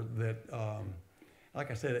tour that,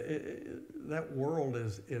 like I said, that world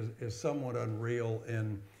is somewhat unreal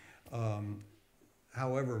and,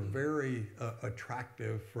 however, very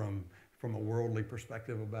attractive from a worldly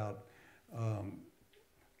perspective about,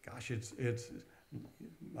 gosh, it's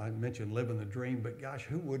I mentioned living the dream, but gosh,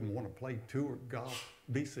 who wouldn't want to play tour golf,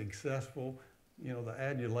 be successful, you know, the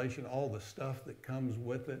adulation, all the stuff that comes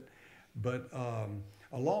with it. But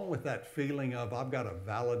along with that feeling of I've got to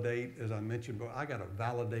validate, as I mentioned before, I got to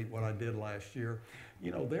validate what I did last year.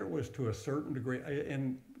 You know, there was to a certain degree,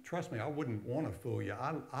 and trust me, I wouldn't want to fool you.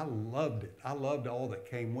 I loved it. I loved all that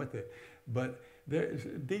came with it. But there,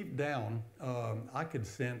 deep down, I could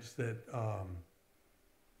sense that,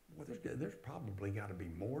 well, there's probably got to be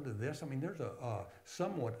more to this. I mean, there's a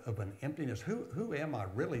somewhat of an emptiness. Who am I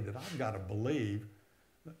really that I've got to believe,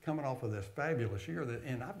 coming off of this fabulous year, that,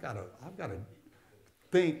 and I've got to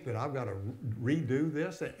think that I've got to redo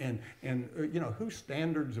this, and you know, whose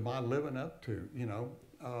standards am I living up to? You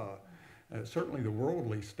know, certainly the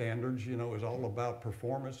worldly standards, you know, is all about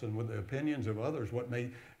performance and with the opinions of others. What may,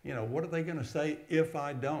 you know, what are they going to say if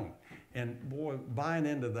I don't? And boy, buying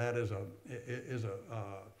into that is a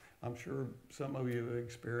I'm sure some of you have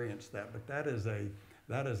experienced that, but that is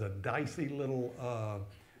a dicey little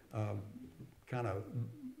kind of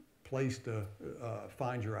place to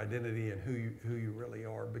find your identity and who you really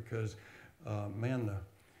are, because man,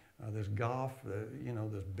 this golf, you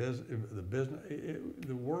know, this the business,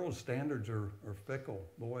 the world's standards are fickle.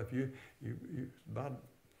 Boy, if you about,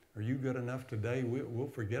 are you good enough today? We'll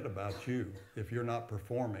forget about you if you're not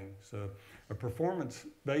performing. So a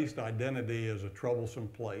performance-based identity is a troublesome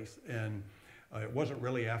place, and it wasn't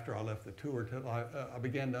really after I left the tour till I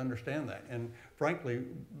began to understand that. And frankly,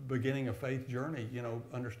 beginning a faith journey, you know,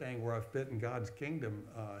 understanding where I fit in God's kingdom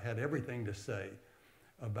had everything to say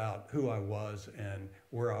about who I was and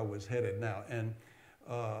where I was headed now. And,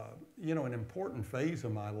 you know, an important phase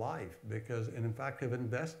of my life, because, and in fact, have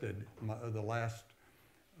invested the last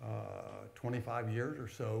 25 years or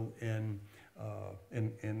so in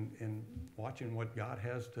watching what God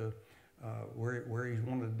has to, where He's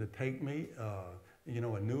wanted to take me, you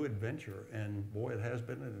know, a new adventure. And boy, it has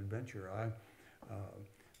been an adventure.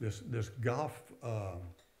 This golf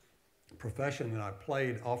profession that I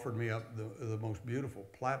played offered me up the most beautiful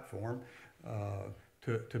platform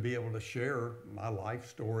to be able to share my life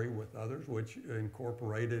story with others, which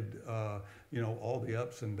incorporated, you know, all the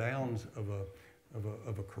ups and downs of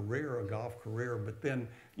a career, a golf career. But then,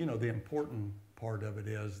 you know, the important part of it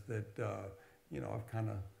is that, you know, I've kind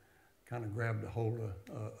of grabbed a hold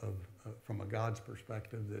of from a God's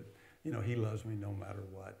perspective that, you know, He loves me no matter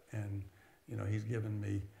what. And, you know, He's given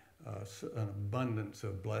me an abundance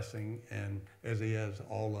of blessing, and as He has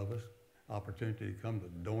all of us, opportunity to come to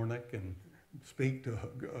Dornoch and speak to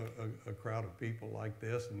a crowd of people like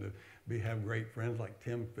this, and to have great friends like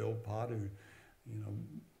Tim Philpott, who, you know,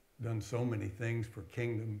 done so many things for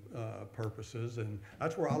kingdom purposes. And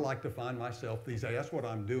that's where I like to find myself these days. That's what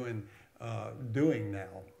I'm doing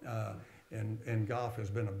now. And golf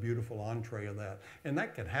has been a beautiful entree of that. And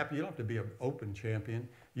that can happen. You don't have to be an open champion.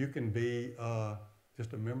 You can be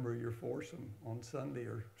just a member of your foursome on Sunday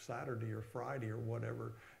or Saturday or Friday or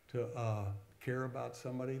whatever, to care about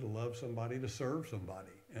somebody, to love somebody, to serve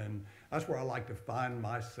somebody. And that's where I like to find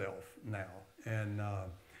myself now. And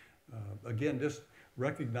again, just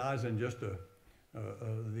recognizing just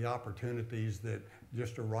the opportunities that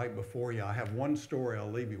just are right before you. I have one story, I'll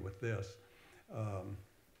leave you with this.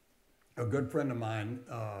 A good friend of mine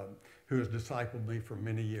who has discipled me for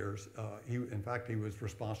many years, in fact, he was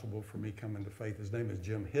responsible for me coming to faith. His name is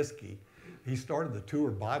Jim Hiskey. He started the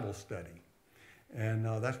tour Bible study, and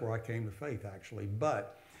that's where I came to faith, actually.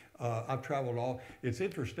 But I've traveled all. It's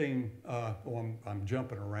interesting, I'm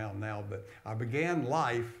jumping around now, but I began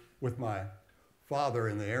life with my father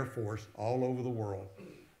in the Air Force all over the world,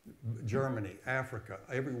 Germany, Africa,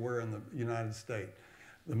 everywhere in the United States.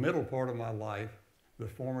 The middle part of my life, the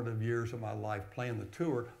formative years of my life, playing the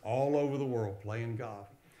tour all over the world, playing golf.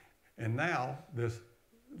 And now, this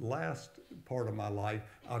last part of my life,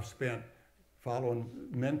 I've spent following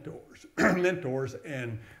mentors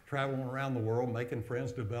and traveling around the world, making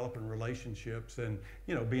friends, developing relationships, and,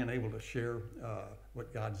 you know, being able to share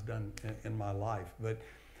what God's done in my life. But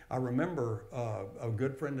I remember a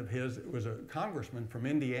good friend of his, it was a congressman from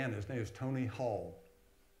Indiana. His name is Tony Hall.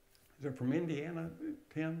 Is it from Indiana,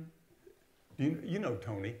 Tim? You know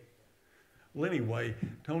Tony. Well, anyway,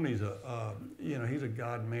 Tony's he's a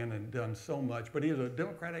God man and done so much, but he was a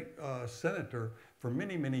Democratic senator for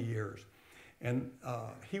many, many years. And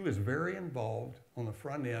he was very involved on the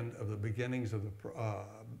front end of the beginnings of the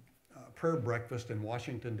prayer breakfast in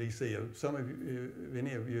Washington, D.C. Some of you,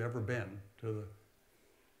 any of you ever been to the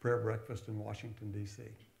prayer breakfast in Washington, D.C.?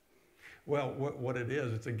 Well, what it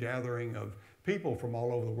is, it's a gathering of people from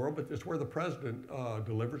all over the world, but it's where the president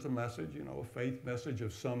delivers a message, a faith message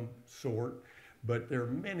of some sort. But there are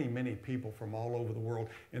many, many people from all over the world,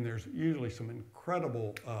 and there's usually some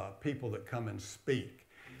incredible people that come and speak.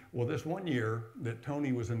 Well, this one year that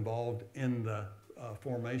Tony was involved in the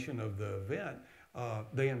formation of the event,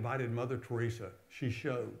 they invited Mother Teresa. She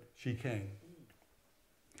showed, she came.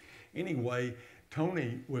 Anyway,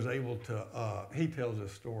 Tony was able to, he tells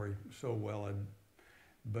this story so well,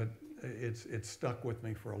 but it's stuck with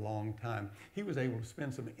me for a long time. He was able to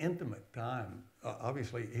spend some intimate time.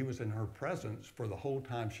 Obviously, he was in her presence for the whole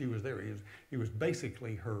time she was there. He was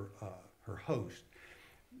basically her host,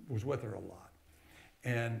 was with her a lot.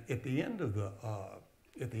 And at the end of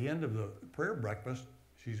the prayer breakfast,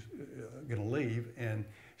 she's going to leave, and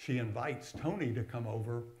she invites Tony to come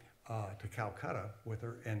over to Calcutta with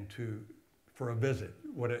her and for a visit.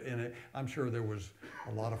 I'm sure there was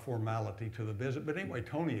a lot of formality to the visit, but anyway,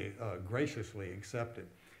 Tony graciously accepted.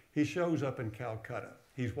 He shows up in Calcutta.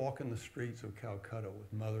 He's walking the streets of Calcutta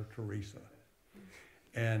with Mother Teresa,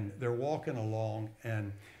 and they're walking along.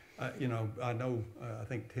 And I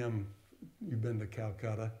think Tim, you've been to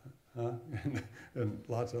Calcutta, huh? and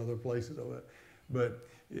lots of other places over there. But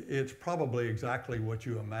it's probably exactly what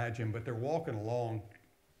you imagine. But they're walking along,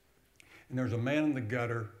 and there's a man in the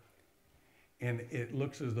gutter, and it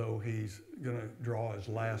looks as though he's going to draw his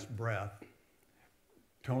last breath.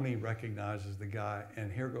 Tony recognizes the guy,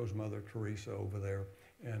 and here goes Mother Teresa over there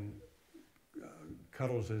and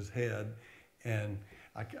cuddles his head. And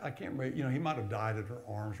I can't remember, he might have died at her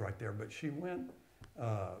arms right there, but she went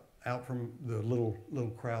out from the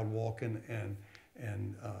little crowd walking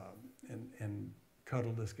and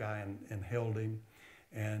cuddled this guy and held him.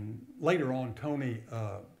 And later on, Tony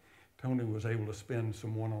was able to spend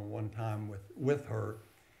some one-on-one time with her,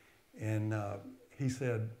 and he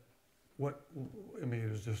said, he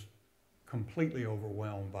was just completely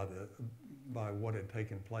overwhelmed by what had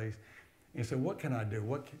taken place. And he said, "What can I do?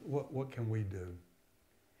 What can we do?"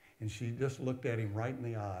 And she just looked at him right in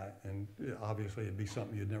the eye, and obviously it'd be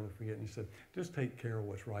something you'd never forget. And he said, "Just take care of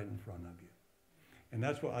what's right in front of you." And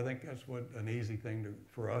that's what an easy thing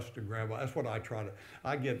for us to grab. That's what I try to.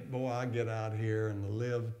 I get out here and the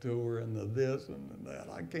live tour and the this and that.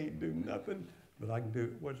 I can't do nothing, but I can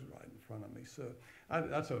do what's right in front of me. So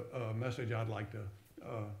that's a message I'd like to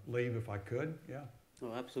leave if I could. Yeah.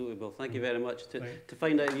 Oh, absolutely, Bill. Thank you very much. To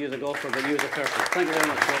find out you as a golfer, but you as a person. Thank you very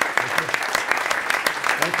much, Bill.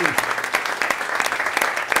 Thank you.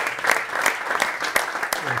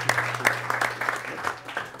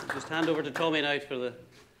 Just hand over to Tommy now to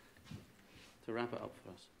wrap it up for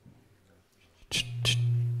us.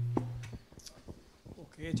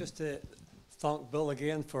 Okay, just to thank Bill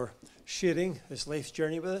again for sharing his life's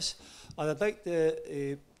journey with us. And I'd like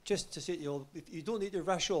to just to say to you, you don't need to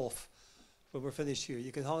rush off when we're finished here.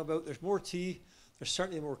 You can hang about. There's more tea. There's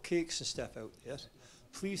certainly more cakes and stuff out there.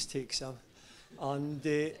 Please take some. And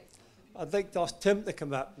I'd like to ask Tim to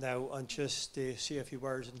come up now and just say a few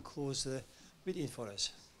words and close the meeting for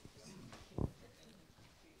us.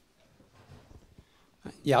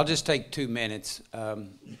 Yeah, I'll just take 2 minutes.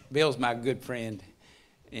 Bill's my good friend,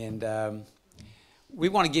 and we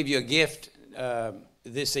want to give you a gift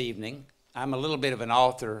this evening. I'm a little bit of an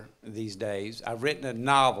author these days. I've written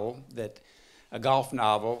a golf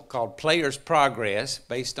novel called Player's Progress,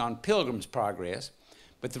 based on Pilgrim's Progress.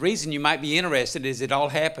 But the reason you might be interested is it all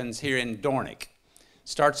happens here in Dornoch.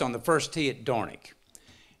 Starts on the first tee at Dornoch.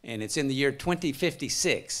 And it's in the year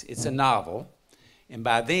 2056. It's a novel. And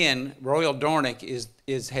by then, Royal Dornoch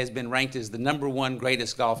has been ranked as the #1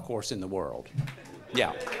 greatest golf course in the world.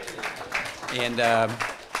 Yeah. And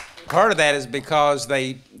part of that is because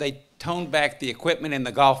they toned back the equipment in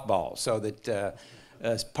the golf ball so that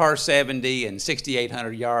par 70 and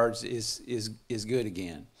 6,800 yards is good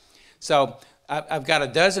again. So I've got a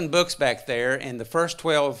dozen books back there, and the first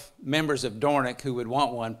 12 members of Dornoch who would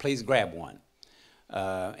want one, please grab one.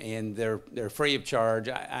 And they're free of charge.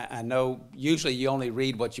 I know usually you only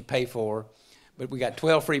read what you pay for, but we got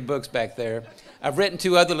 12 free books back there. I've written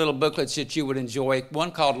 2 other little booklets that you would enjoy.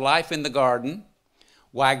 One called Life in the Garden,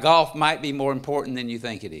 Why Golf Might Be More Important Than You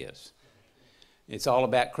Think It Is. It's all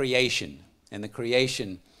about creation and the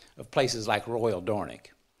creation of places like Royal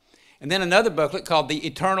Dornoch. And then another booklet called The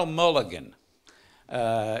Eternal Mulligan,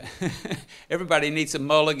 Everybody needs a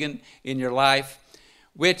mulligan in your life,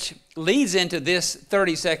 which leads into this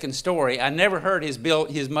 30-second story. I never heard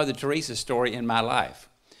his Mother Teresa story in my life.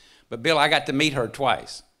 But Bill, I got to meet her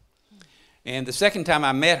twice. And the second time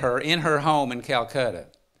I met her in her home in Calcutta,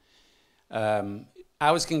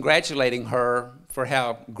 I was congratulating her for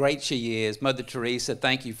how great she is. Mother Teresa,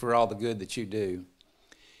 thank you for all the good that you do.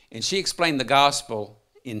 And she explained the gospel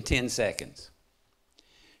in 10 seconds.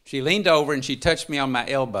 She leaned over and she touched me on my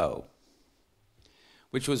elbow,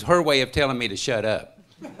 which was her way of telling me to shut up.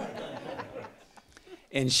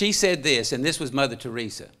 And she said this, and this was Mother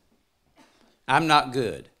Teresa: "I'm not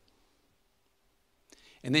good."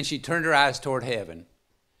 And then she turned her eyes toward heaven,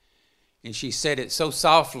 and she said it so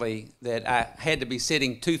softly that I had to be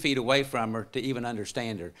sitting 2 feet away from her to even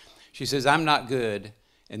understand her. She says, "I'm not good."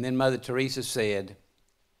 And then Mother Teresa said,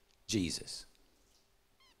 "Jesus."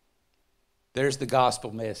 There's the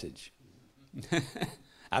gospel message.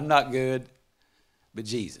 I'm not good, but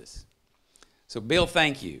Jesus. So Bill,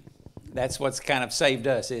 thank you. That's what's kind of saved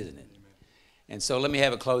us, isn't it? And so let me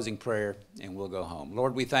have a closing prayer and we'll go home.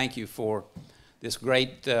 Lord, we thank you for this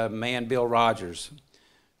great man, Bill Rogers,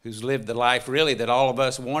 who's lived the life really that all of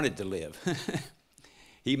us wanted to live.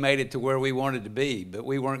 He made it to where we wanted to be, but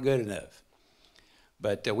we weren't good enough.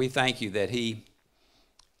 But we thank you that he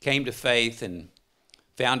came to faith and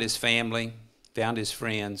found his family, found his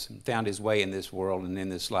friends, and found his way in this world and in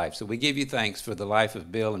this life. So we give you thanks for the life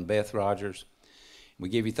of Bill and Beth Rogers. We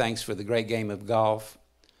give you thanks for the great game of golf,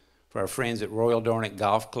 for our friends at Royal Dornoch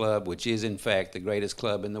Golf Club, which is in fact the greatest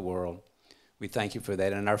club in the world. We thank you for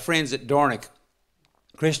that. And our friends at Dornoch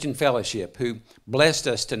Christian Fellowship, who blessed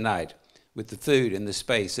us tonight with the food and the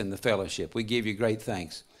space and the fellowship. We give you great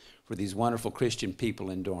thanks for these wonderful Christian people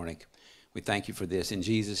in Dornoch. We thank you for this in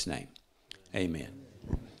Jesus' name. Amen.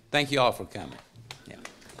 Thank you all for coming. Yeah.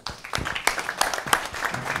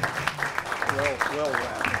 Well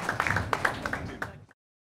wrapped.